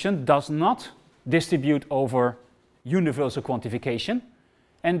 Disjunction does not distribute over universal quantification,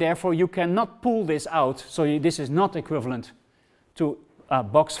 and therefore you cannot pull this out, so this is not equivalent to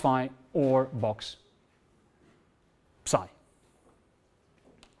box phi or box psi.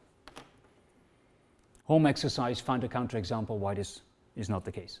 Home exercise, find a counterexample why this is not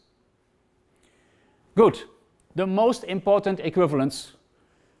the case. Good. The most important equivalence,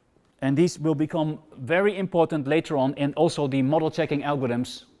 and these will become very important later on in also the model checking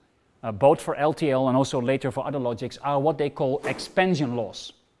algorithms, both for LTL and also later for other logics, are what they call expansion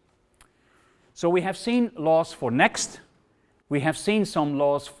laws. So we have seen laws for next. We have seen some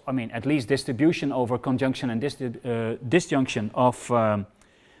laws, I mean, at least distribution over conjunction and disjunction of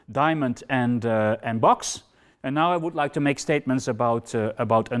diamond and box. And now I would like to make statements about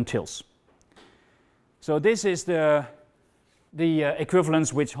untils. So this is the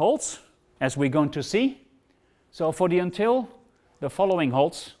equivalence which holds, as we're going to see. So for the until, the following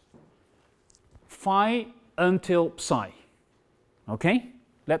holds: phi until psi. Okay?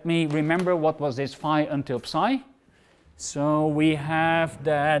 Let me remember what was this phi until psi. So we have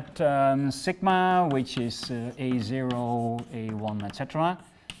that sigma, which is A0, A1, etc.,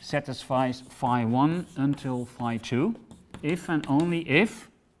 satisfies phi 1 until phi 2, if and only if,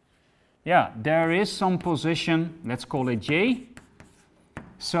 yeah, there is some position, let's call it J,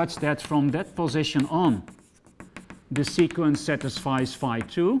 such that from that position on, the sequence satisfies phi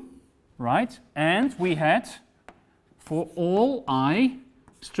 2, right? And we had, for all I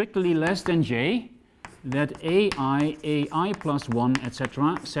strictly less than J, that AI plus 1,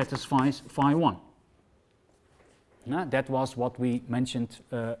 etc., satisfies phi 1. Now, that was what we mentioned,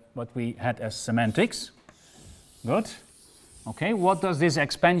 what we had as semantics. Good. Okay, what does this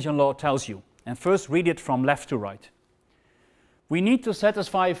expansion law tells you? And first read it from left to right. We need to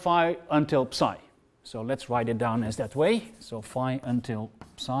satisfy phi until psi. So let's write it down as that way. So phi until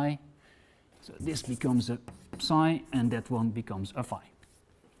psi. So this becomes a psi and that one becomes a phi.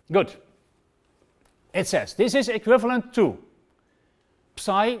 Good. It says this is equivalent to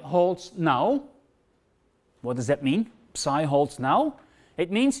psi holds now. What does that mean? Psi holds now.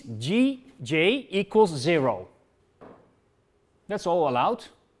 It means Gj equals 0. That's all allowed.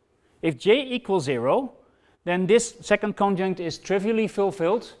 If j equals 0, then this second conjunct is trivially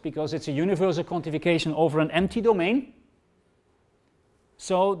fulfilled because it's a universal quantification over an empty domain.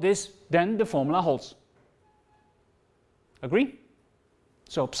 So then the formula holds. Agree?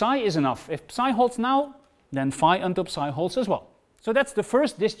 So psi is enough. If psi holds now, then phi until psi holds as well. So that's the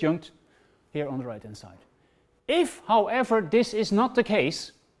first disjunct here on the right hand side. If, however, this is not the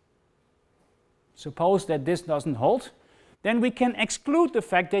case, suppose that this doesn't hold, then we can exclude the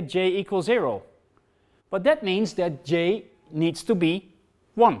fact that j equals 0. But that means that j needs to be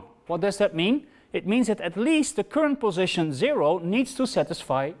 1. What does that mean? It means that at least the current position 0 needs to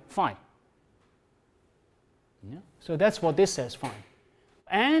satisfy phi. Yeah. So that's what this says, phi.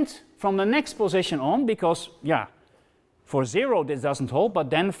 And from the next position on, because, yeah, for 0 this doesn't hold, but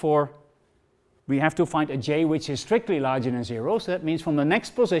then we have to find a j which is strictly larger than 0, so that means from the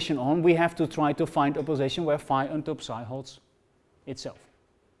next position on we have to try to find a position where phi until psi holds itself.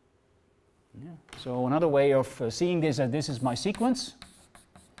 Yeah. So another way of seeing this is this is my sequence.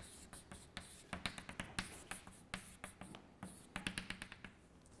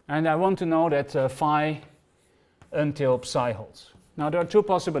 And I want to know that phi until psi holds. Now there are two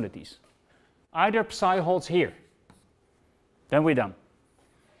possibilities. Either psi holds here, then we're done.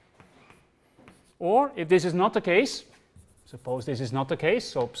 Or if this is not the case, suppose this is not the case,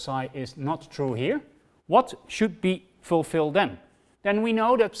 so psi is not true here, what should be fulfilled then? Then we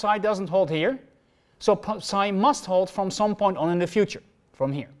know that psi doesn't hold here, so psi must hold from some point on in the future,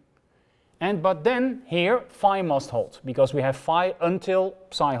 from here. But then here phi must hold, because we have phi until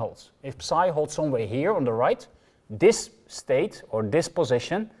psi holds. If psi holds somewhere here on the right, this state or this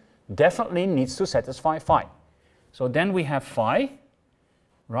position definitely needs to satisfy phi. So then we have phi,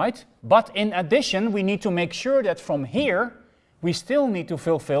 right? But in addition, we need to make sure that from here, we still need to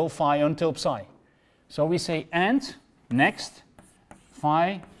fulfill phi until psi. So we say and next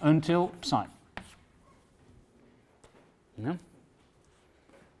phi until psi. Yeah.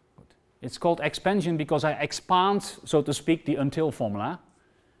 It's called expansion because I expand, so to speak, the until formula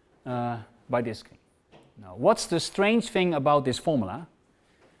by this thing. Now, what's the strange thing about this formula?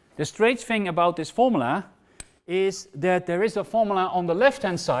 The strange thing about this formula is that there is a formula on the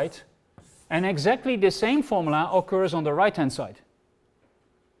left-hand side and exactly the same formula occurs on the right-hand side.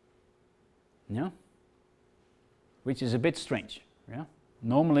 Yeah? Which is a bit strange. Yeah?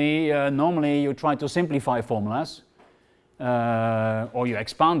 Normally you try to simplify formulas or you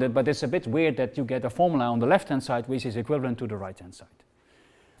expand it, but it's a bit weird that you get a formula on the left-hand side which is equivalent to the right-hand side.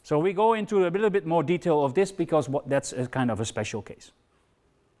 So we go into a little bit more detail of this because that's a kind of a special case.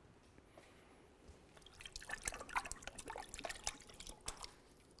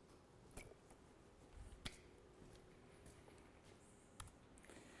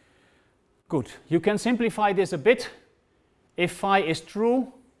 Good. You can simplify this a bit. If phi is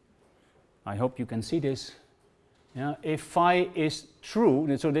true, I hope you can see this. Yeah, if phi is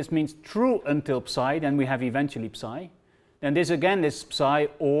true, so this means true until psi, then we have eventually psi. Then this again is psi,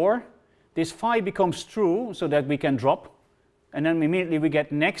 or this phi becomes true so that we can drop, and then immediately we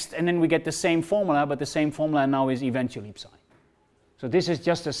get next, and then we get the same formula, but the same formula now is eventually psi. So this is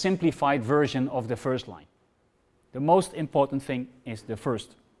just a simplified version of the first line. The most important thing is the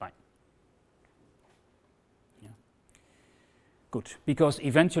first line. Yeah. Good, because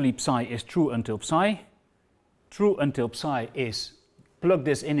eventually psi is true until psi. True until psi is, plug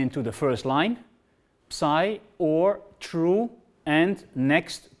this in into the first line, psi or true and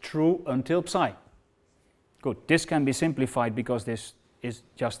next true until psi. Good, this can be simplified because this is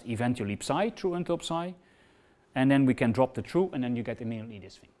just eventually psi, true until psi, and then we can drop the true and then you get immediately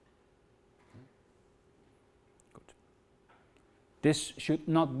this thing. Good. This should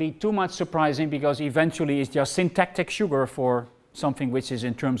not be too much surprising because eventually is just syntactic sugar for something which is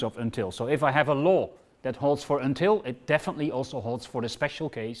in terms of until. So if I have a law that holds for until, it definitely also holds for the special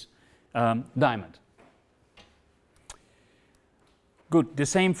case diamond. Good, the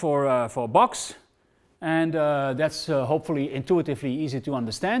same for box, and that's hopefully intuitively easy to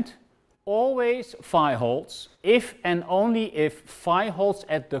understand. Always phi holds if and only if phi holds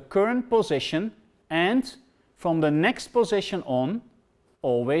at the current position, and from the next position on,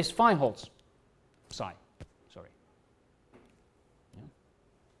 always phi holds. Psi, sorry. Yeah.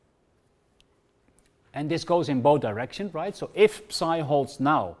 And this goes in both directions, right? So if psi holds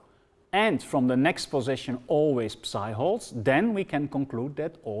now, and from the next position always psi holds, then we can conclude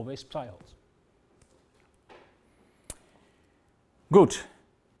that always psi holds. Good.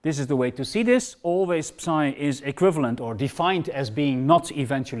 This is the way to see this. Always psi is equivalent or defined as being not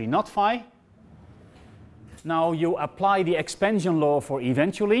eventually not phi. Now you apply the expansion law for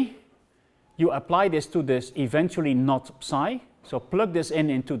eventually. You apply this to this eventually not psi. So plug this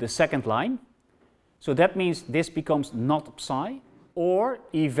in into the second line. So that means this becomes not psi, or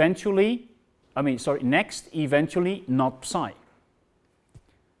eventually, next eventually not psi.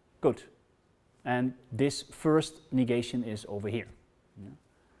 Good. And this first negation is over here. Yeah.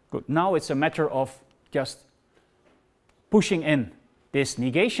 Good. Now it's a matter of just pushing in this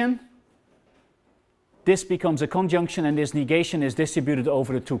negation. This becomes a conjunction, and this negation is distributed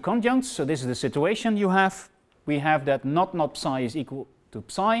over the two conjuncts. So this is the situation you have. We have that not psi is equal to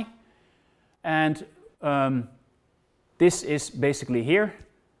psi, and this is basically here.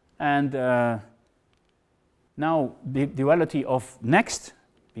 And now the duality of next,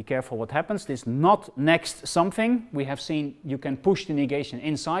 be careful what happens, this not next something, we have seen you can push the negation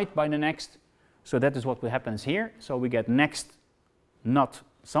inside by the next, so that is what happens here. So we get next not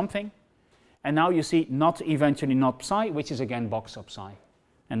something, and now you see not eventually not psi, which is again box sub psi,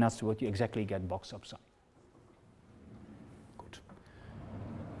 and that's what you exactly get, box sub psi. Good.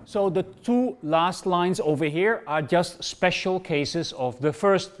 So the two last lines over here are just special cases of the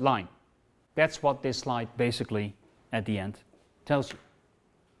first line. That's what this slide basically at the end tells you.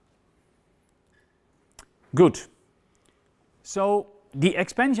 Good. So the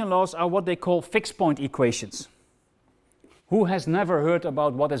expansion laws are what they call fixed point equations. Who has never heard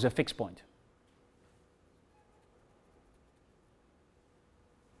about what is a fixed point?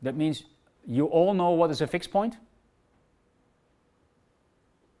 That means you all know what is a fixed point?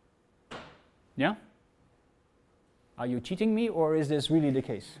 Yeah? Are you cheating me, or is this really the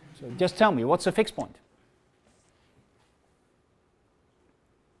case? So just tell me, what's a fixed point?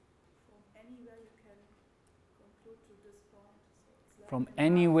 From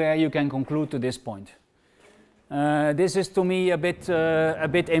anywhere you can conclude to this point. This is to me a bit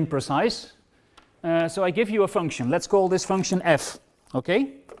imprecise. So I give you a function. Let's call this function f.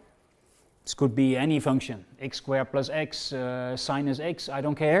 Okay? This could be any function, x squared plus x, sinus x, I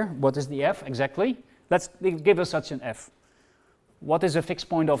don't care. What is the f exactly? Let's give us such an f. What is a fixed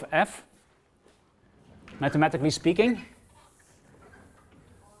point of f? Mathematically speaking?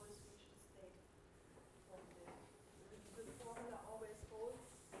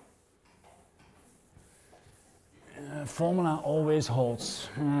 Formula always holds.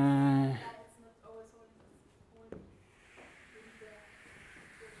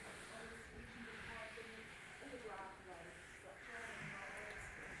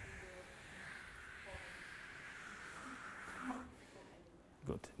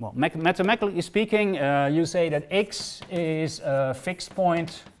 Good. Well, mathematically speaking, you say that x is a fixed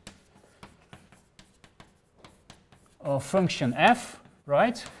point of function f,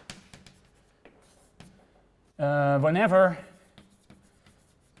 right? Whenever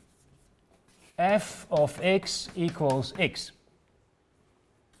f of x equals x.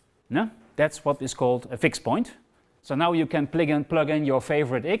 No? That's what is called a fixed point. So now you can plug in your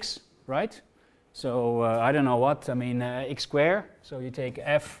favorite x, right? So I don't know what, I mean x squared, so you take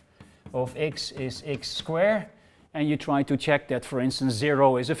f of x is x squared, and you try to check that, for instance,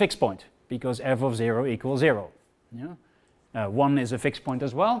 0 is a fixed point, because f of 0 equals 0. Yeah? 1 is a fixed point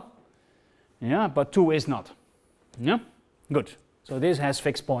as well, yeah, but 2 is not. Yeah? Good. So this has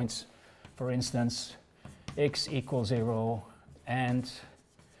fixed points, for instance, x equals 0 and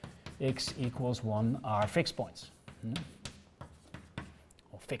x equals 1 are fixed points.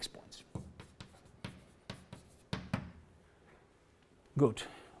 Or fixed points. Good.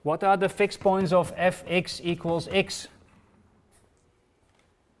 What are the fixed points of fx equals x?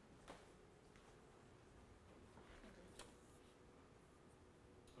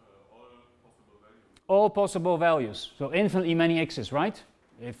 All possible values. So infinitely many x's, right?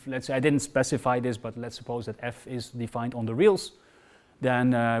 If, let's say, I didn't specify this, but let's suppose that f is defined on the reals,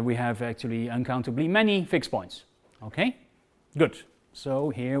 then we have actually uncountably many fixed points. Okay? Good. So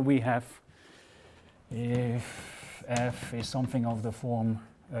here we have, if f is something of the form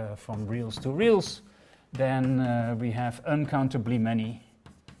from reals to reals, then we have uncountably many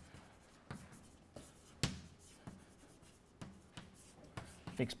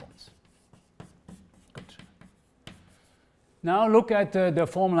fixed points. Good. Now look at the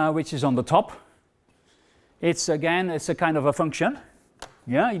formula which is on the top. It's again, it's a kind of a function.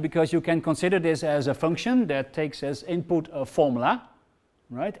 Yeah, because you can consider this as a function that takes as input a formula,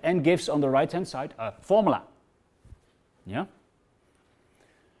 right, and gives on the right hand side a formula. Yeah.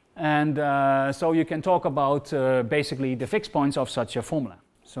 And so you can talk about basically the fixed points of such a formula.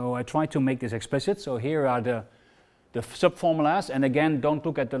 So I try to make this explicit. So here are the subformulas, and again, don't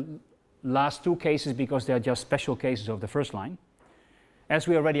look at the last two cases because they are just special cases of the first line. As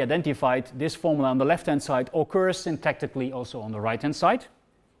we already identified, this formula on the left-hand side occurs syntactically also on the right-hand side.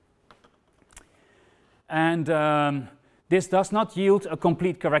 And this does not yield a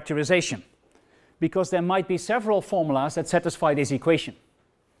complete characterization because there might be several formulas that satisfy this equation.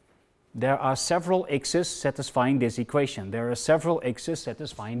 There are several x's satisfying this equation. There are several x's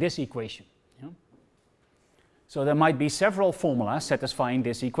satisfying this equation. Yeah? So there might be several formulas satisfying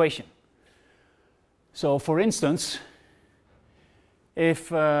this equation. So for instance,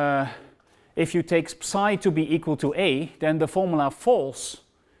 if you take psi to be equal to a, then the formula false,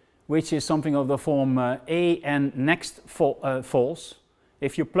 which is something of the form a and next false,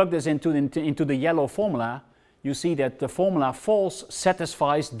 if you plug this into the yellow formula, you see that the formula false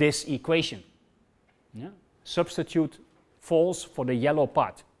satisfies this equation. Yeah? Substitute false for the yellow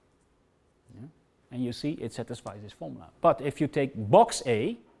part. Yeah? And you see it satisfies this formula. But if you take box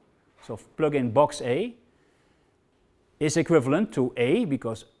A, so plug in box A, is equivalent to A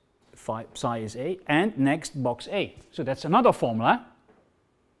because psi is A, and next box A. So that's another formula.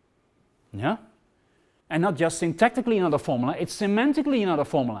 Yeah? And not just syntactically another formula, it's semantically another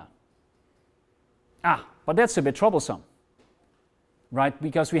formula. But that's a bit troublesome, right?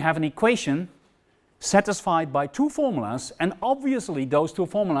 Because we have an equation satisfied by two formulas, and obviously those two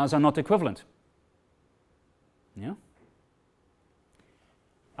formulas are not equivalent. Yeah?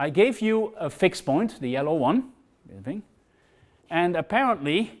 I gave you a fixed point, the yellow one, and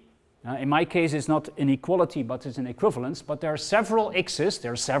apparently, in my case it's not an equality but it's an equivalence, but there are several x's,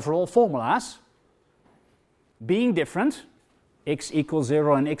 there are several formulas being different. X equals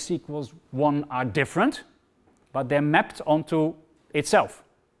 0 and x equals 1 are different, but they're mapped onto itself.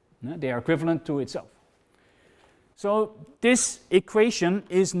 Yeah, they are equivalent to itself. So this equation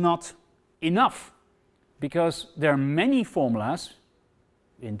is not enough because there are many formulas.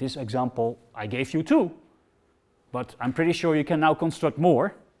 In this example, I gave you two, but I'm pretty sure you can now construct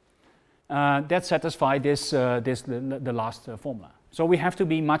more that satisfy the last formula. So we have to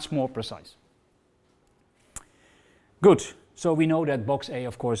be much more precise. Good. So we know that box A,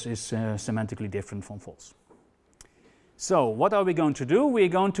 of course, is semantically different from false. So what are we going to do? We're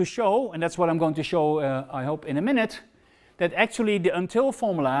going to show, and that's what I'm going to show, I hope, in a minute, that actually the until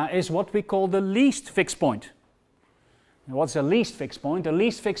formula is what we call the least fixed point. And what's a least fixed point? The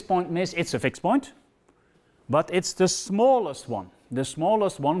least fixed point means it's a fixed point, but it's the smallest one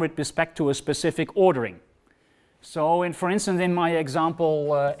with respect to a specific ordering. So, for instance, in my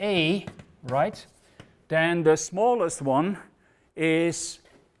example A, right, then the smallest one is,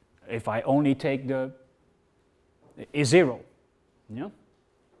 if I only take is 0. Yeah?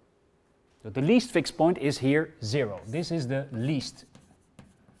 So the least fixed point is here 0. This is the least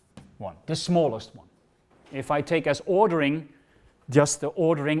one, the smallest one. If I take as ordering just the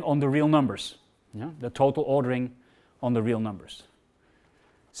ordering on the real numbers, yeah? The total ordering on the real numbers.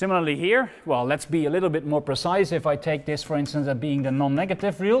 Similarly here, well, let's be a little bit more precise. If I take this, for instance, as being the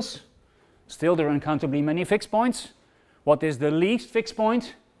non-negative reals, still there are uncountably many fixed points. What is the least fixed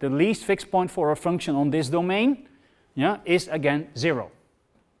point? the least fixed point for a function on this domain, yeah, is again 0.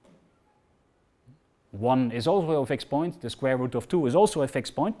 1 is also a fixed point, the square root of 2 is also a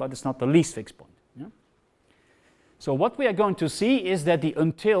fixed point, but it's not the least fixed point. Yeah? So what we are going to see is that the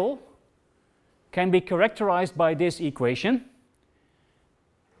until can be characterized by this equation.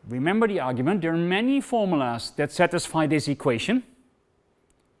 Remember the argument, there are many formulas that satisfy this equation.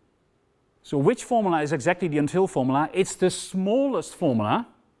 So which formula is exactly the until formula? It's the smallest formula.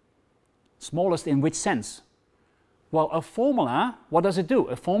 Smallest in which sense? Well, a formula, what does it do?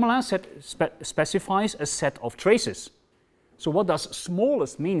 A formula specifies a set of traces. So what does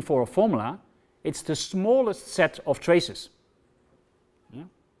smallest mean for a formula? It's the smallest set of traces. Yeah?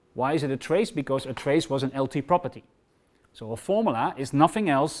 Why is it a trace? Because a trace was an LT property. So a formula is nothing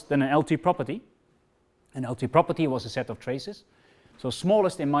else than an LT property. An LT property was a set of traces. So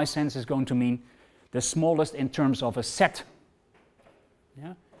smallest in my sense is going to mean the smallest in terms of a set.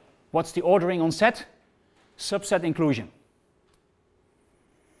 Yeah? What's the ordering on set? Subset inclusion.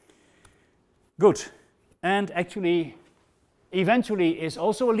 Good. And actually, eventually is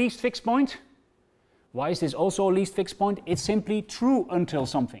also a least fixed point. Why is this also a least fixed point? It's simply true until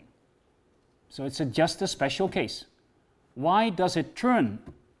something. So it's just a special case. Why does it turn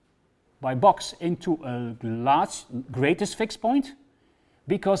by box into a large greatest fixed point?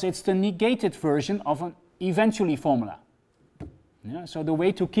 Because it's the negated version of an eventually formula. Yeah, so the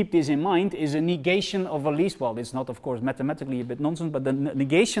way to keep this in mind is a negation of a least, well, it's not of course mathematically a bit nonsense, but the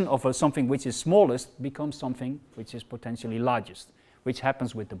negation of something which is smallest becomes something which is potentially largest, which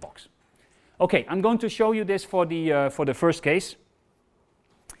happens with the box. Okay, I'm going to show you this for the first case.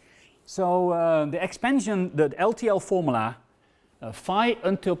 So the expansion, the LTL formula, phi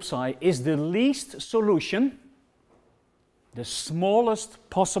until psi is the least solution, the smallest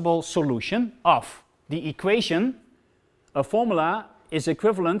possible solution of the equation. A formula is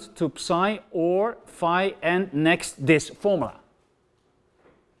equivalent to psi or phi and next this formula.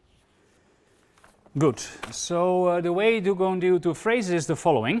 Good. So the way you're going to phrase it is the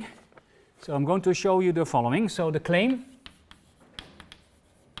following. So I'm going to show you the following. So the claim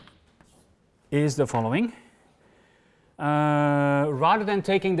is the following. Rather than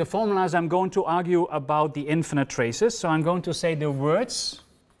taking the formulas, I'm going to argue about the infinite traces. So I'm going to say the words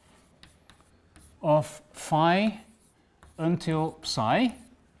of phi until psi.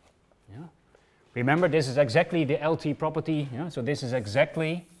 Yeah. Remember, this is exactly the LT property. Yeah? So this is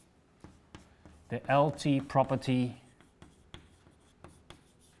exactly the LT property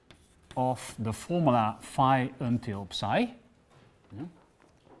of the formula phi until psi. Yeah.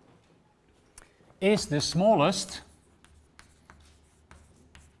 Is the smallest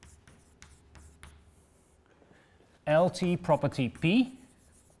LT property P,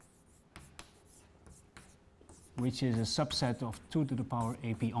 which is a subset of 2 to the power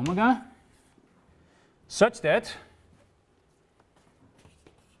AP omega, such that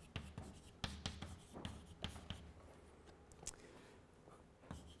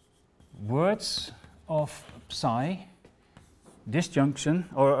words of psi disjunction,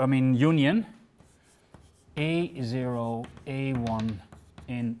 or I mean union, A0, A1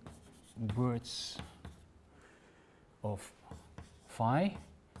 in words of phi,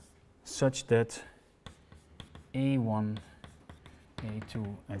 such that A1,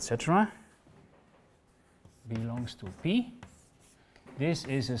 A2, etc. belongs to P. This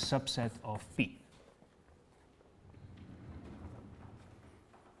is a subset of P.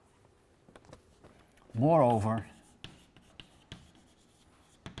 Moreover,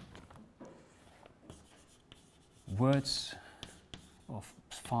 words of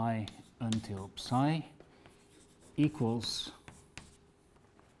phi until psi equals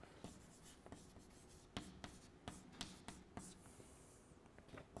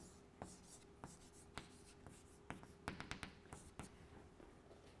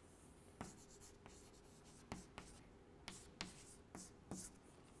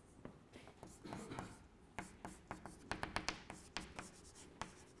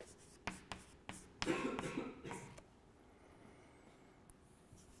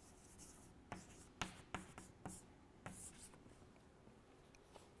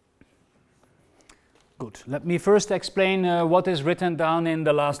good. Let me first explain what is written down in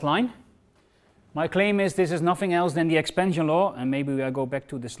the last line. My claim is this is nothing else than the expansion law, and maybe we'll go back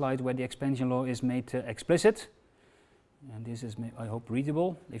to the slide where the expansion law is made explicit. And this is, I hope,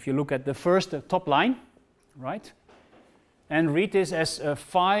 readable. If you look at the first top line, right, and read this as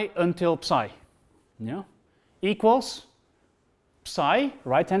phi until psi, yeah, equals psi,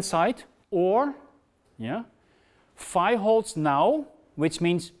 right-hand side, or, yeah, phi holds now, which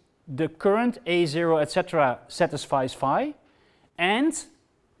means the current A0, etc. satisfies phi, and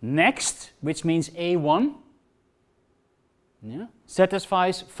next, which means A1, yeah,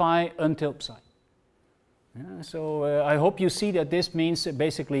 satisfies phi until psi. Yeah, so I hope you see that this means,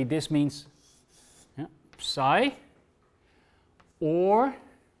 basically this means, yeah, psi or,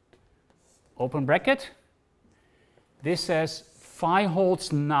 open bracket, this says phi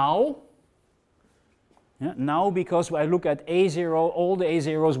holds now. Yeah, now because I look at A0, all the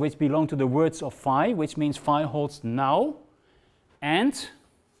A0s which belong to the words of phi, which means phi holds now, and,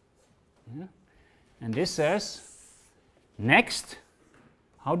 yeah, and this says next.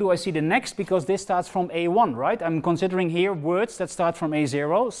 How do I see the next? Because this starts from A1, right? I'm considering here words that start from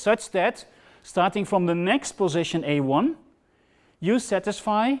A0, such that starting from the next position A1, you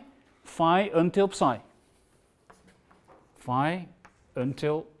satisfy phi until psi. Phi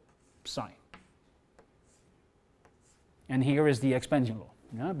until psi. And here is the expansion law,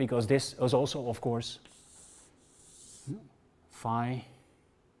 yeah? Because this is also, of course, phi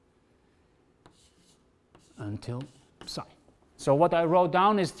until psi. So what I wrote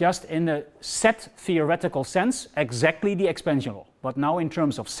down is just in a set theoretical sense exactly the expansion law, but now in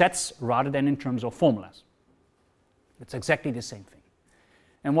terms of sets rather than in terms of formulas. It's exactly the same thing.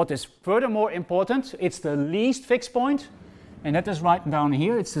 And what is furthermore important, it's the least fixed point, and that is right down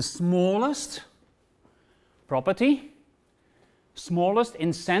here. It's the smallest property, smallest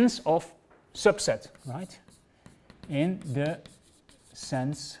in sense of subset, right? In the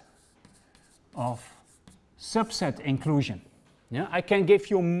sense of subset inclusion. Yeah, I can give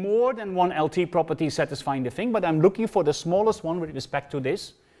you more than one LT property satisfying the thing, but I'm looking for the smallest one with respect to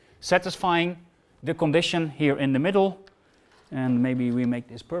this, satisfying the condition here in the middle, and maybe we make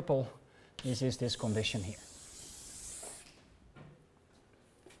this purple. This is this condition here.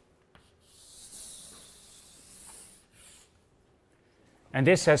 And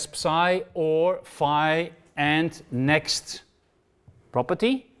this has psi or phi and next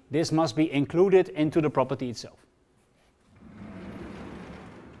property. This must be included into the property itself.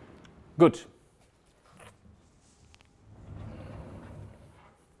 Good.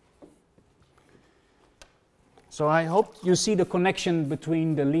 So I hope you see the connection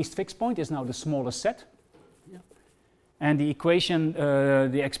between the least fixed point is now the smallest set. Yeah. And the equation,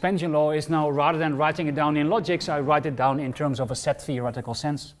 the expansion law is now, rather than writing it down in logics, I write it down in terms of a set theoretical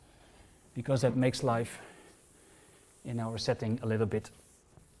sense, because that makes life in our setting a little bit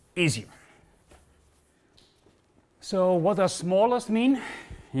easier. So what does smallest mean?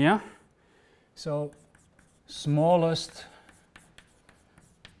 Yeah. So smallest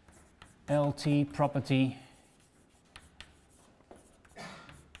LT property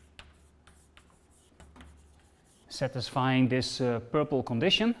satisfying this purple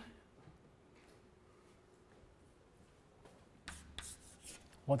condition.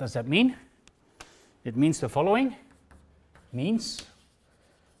 What does that mean? It means the following. Means,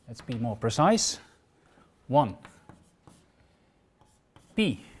 let's be more precise, 1.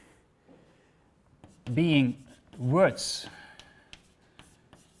 P being words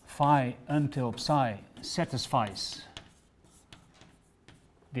phi until psi satisfies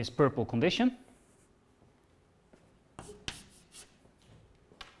this purple condition.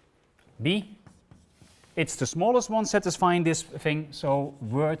 B, it's the smallest one satisfying this thing, so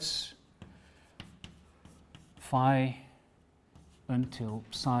words phi until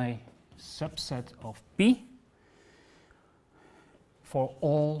psi subset of P for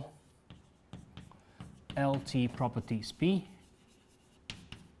all LT properties P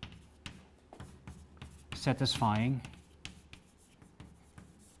satisfying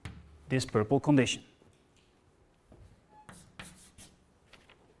this purple condition.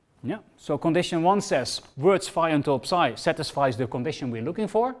 Yeah, so condition 1 says words phi until psi satisfies the condition we're looking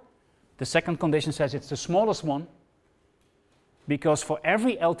for. The second condition says it's the smallest one, because for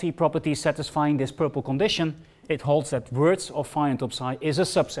every LT property satisfying this purple condition, it holds that words of phi until psi is a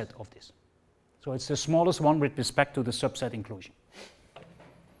subset of this. So it's the smallest one with respect to the subset inclusion.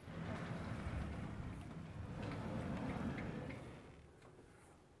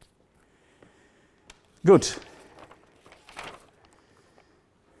 Good.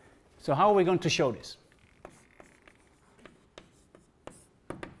 So how are we going to show this?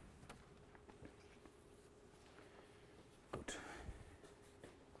 Good.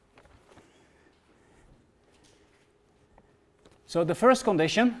 So the first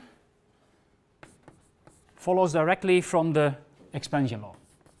condition follows directly from the expansion law.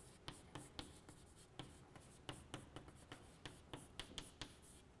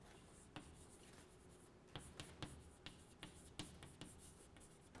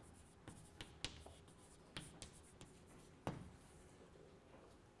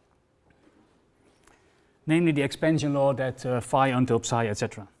 namely the expansion law that phi until psi,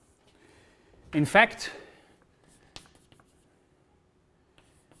 etc. In fact,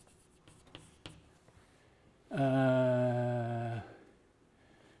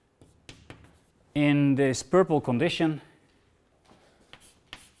 in this purple condition,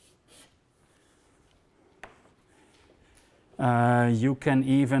 you can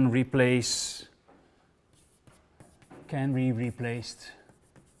even replace, can be replaced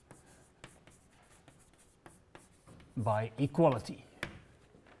by equality.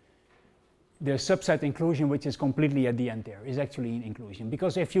 The subset inclusion, which is completely at the end there, is actually an inclusion.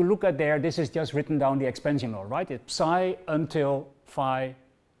 Because if you look at there, this is just written down the expansion law, right? It's psi until phi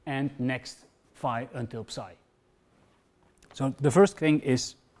and next phi until psi. So the first thing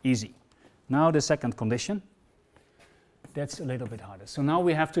is easy. Now the second condition, that's a little bit harder. So now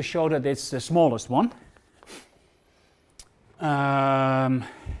we have to show that it's the smallest one.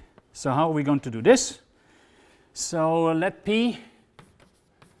 So how are we going to do this? So let P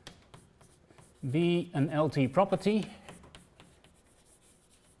be an LT property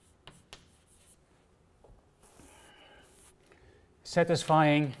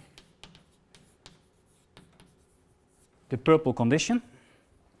satisfying the purple condition.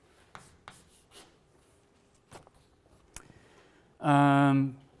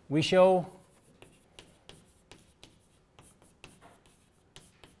 We show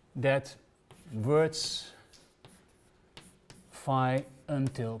that words phi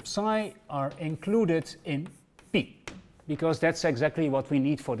until psi are included in P, because that's exactly what we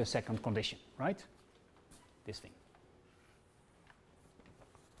need for the second condition, right? This thing.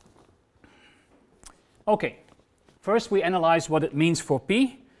 Okay, first we analyze what it means for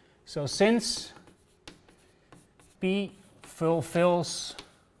P. So since P fulfills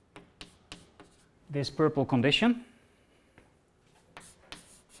this purple condition,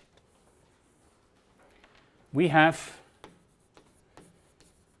 we have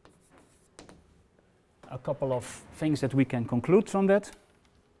a couple of things that we can conclude from that.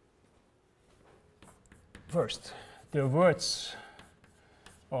 First, the words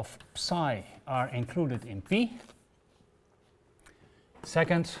of psi are included in P.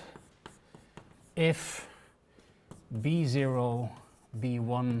 Second, if B0,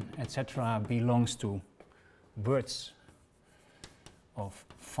 B1, etc. belongs to words of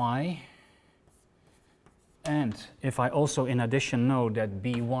phi, and if I also in addition know that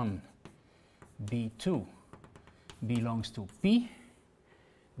B1, B2 belongs to P,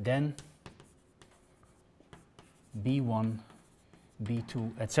 then B1,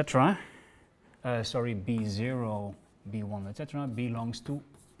 B2, etc. B0, B1, etc. belongs to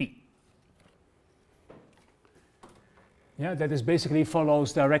P. Yeah, that is basically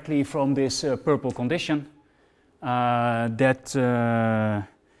follows directly from this purple condition that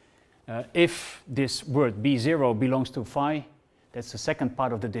if this word B0 belongs to phi, that's the second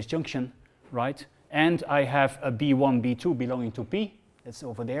part of the disjunction, right? And I have a B1, B2 belonging to P, that's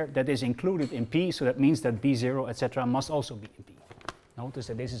over there, that is included in P, so that means that B0, etc. must also be in P. Notice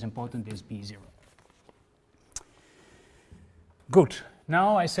that this is important, this B0. Good.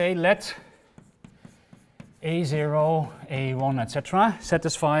 Now I say let A0, A1, etc.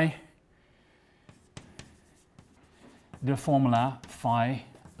 satisfy the formula phi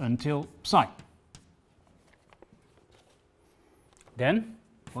until psi. Then,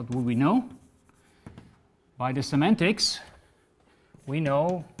 what would we know? By the semantics, we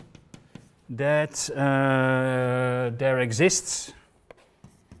know that there exists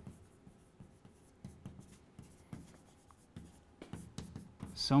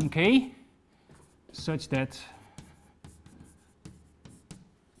some k such that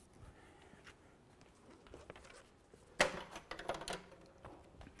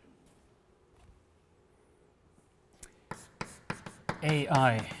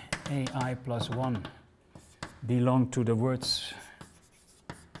AI plus 1 belong to the words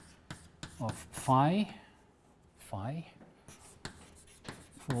of phi for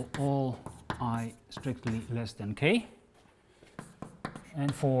all I strictly less than k,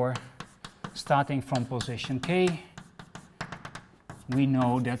 and for starting from position k, we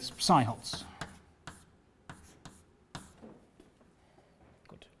know that psi holds.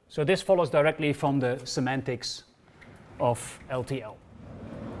 Good. So this follows directly from the semantics of LTL.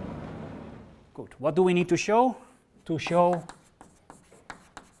 Good. What do we need to show? To show,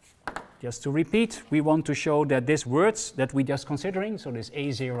 just to repeat, we want to show that these words that we just considering, so this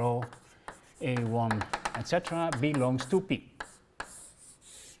A0, A1, etc., belongs to P.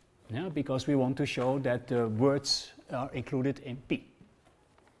 Yeah, because we want to show that the words are included in P.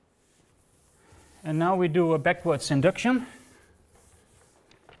 And now we do a backwards induction.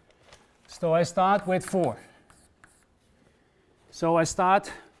 So I start with 4. So I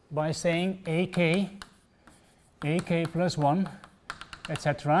start by saying ak plus 1,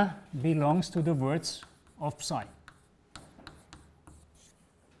 etc. belongs to the words of psi.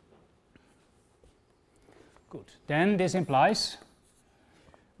 Good. Then this implies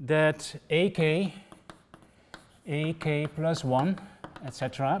that ak plus 1,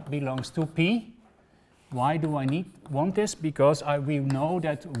 etc. belongs to P. Why do I want this? Because we know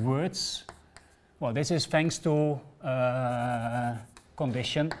that words, well, this is thanks to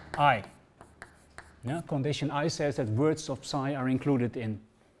condition I. Yeah, condition I says that words of psi are included in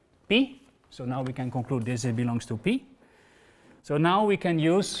P. So now we can conclude this belongs to P. So now we can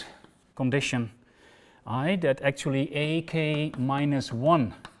use condition I that actually ak minus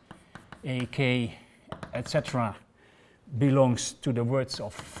 1, ak, etc. belongs to the words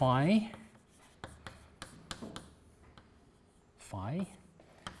of phi,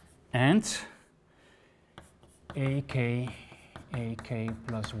 and ak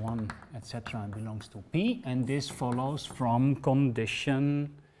plus 1, etc. belongs to P, and this follows from condition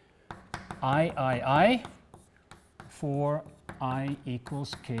I for I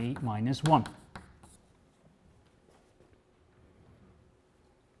equals k minus 1.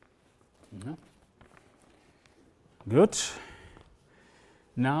 Yeah. Good.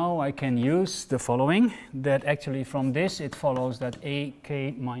 Now I can use the following, that actually from this it follows that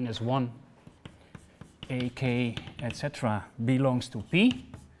ak minus 1, ak, etc. belongs to P,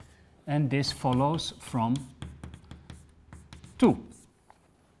 and this follows from 2,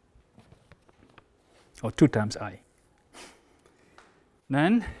 or 2 times I.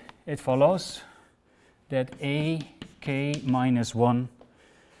 Then it follows that ak minus 1,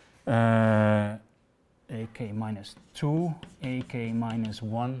 ak minus 2, ak minus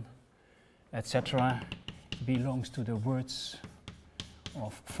 1, etc. belongs to the words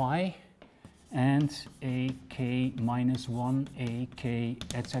of phi, and ak minus 1, ak,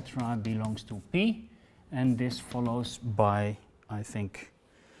 etc. belongs to P, and this follows by, I think,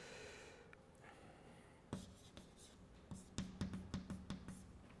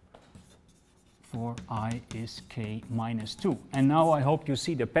 for I is k minus 2. And now I hope you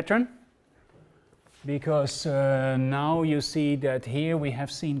see the pattern, because now you see that here we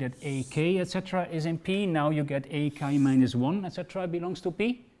have seen that ak, etc. is in P. Now you get ak minus 1, etc. belongs to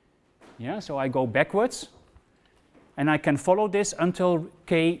P. Yeah, so I go backwards, and I can follow this until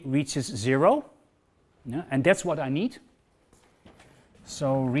k reaches 0. Yeah, and that's what I need.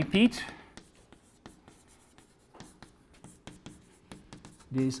 So repeat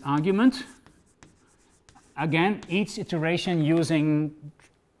this argument. Again, each iteration using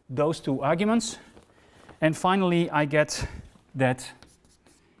those 2 arguments. And finally, I get that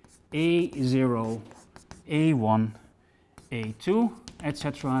A0, A1, A2,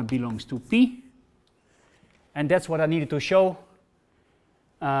 etc. belongs to P. And that's what I needed to show,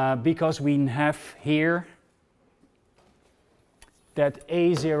 because we have here that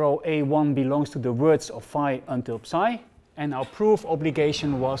A0, A1 belongs to the words of phi until psi. And our proof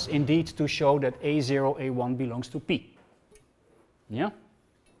obligation was indeed to show that A0, A1 belongs to P. Yeah?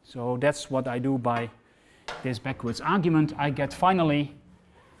 So that's what I do by this backwards argument. I get finally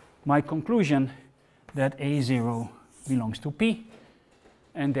my conclusion that A0 belongs to P,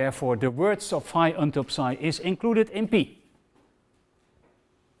 and therefore the words of phi until psi is included in P.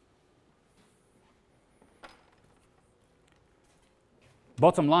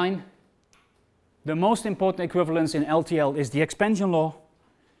 Bottom line, the most important equivalence in LTL is the expansion law.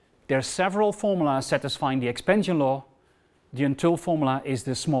 There are several formulas satisfying the expansion law. The until formula is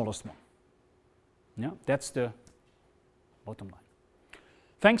the smallest one. Yeah, that's the bottom line.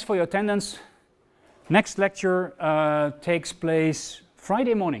 Thanks for your attendance. Next lecture takes place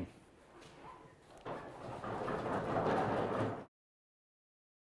Friday morning.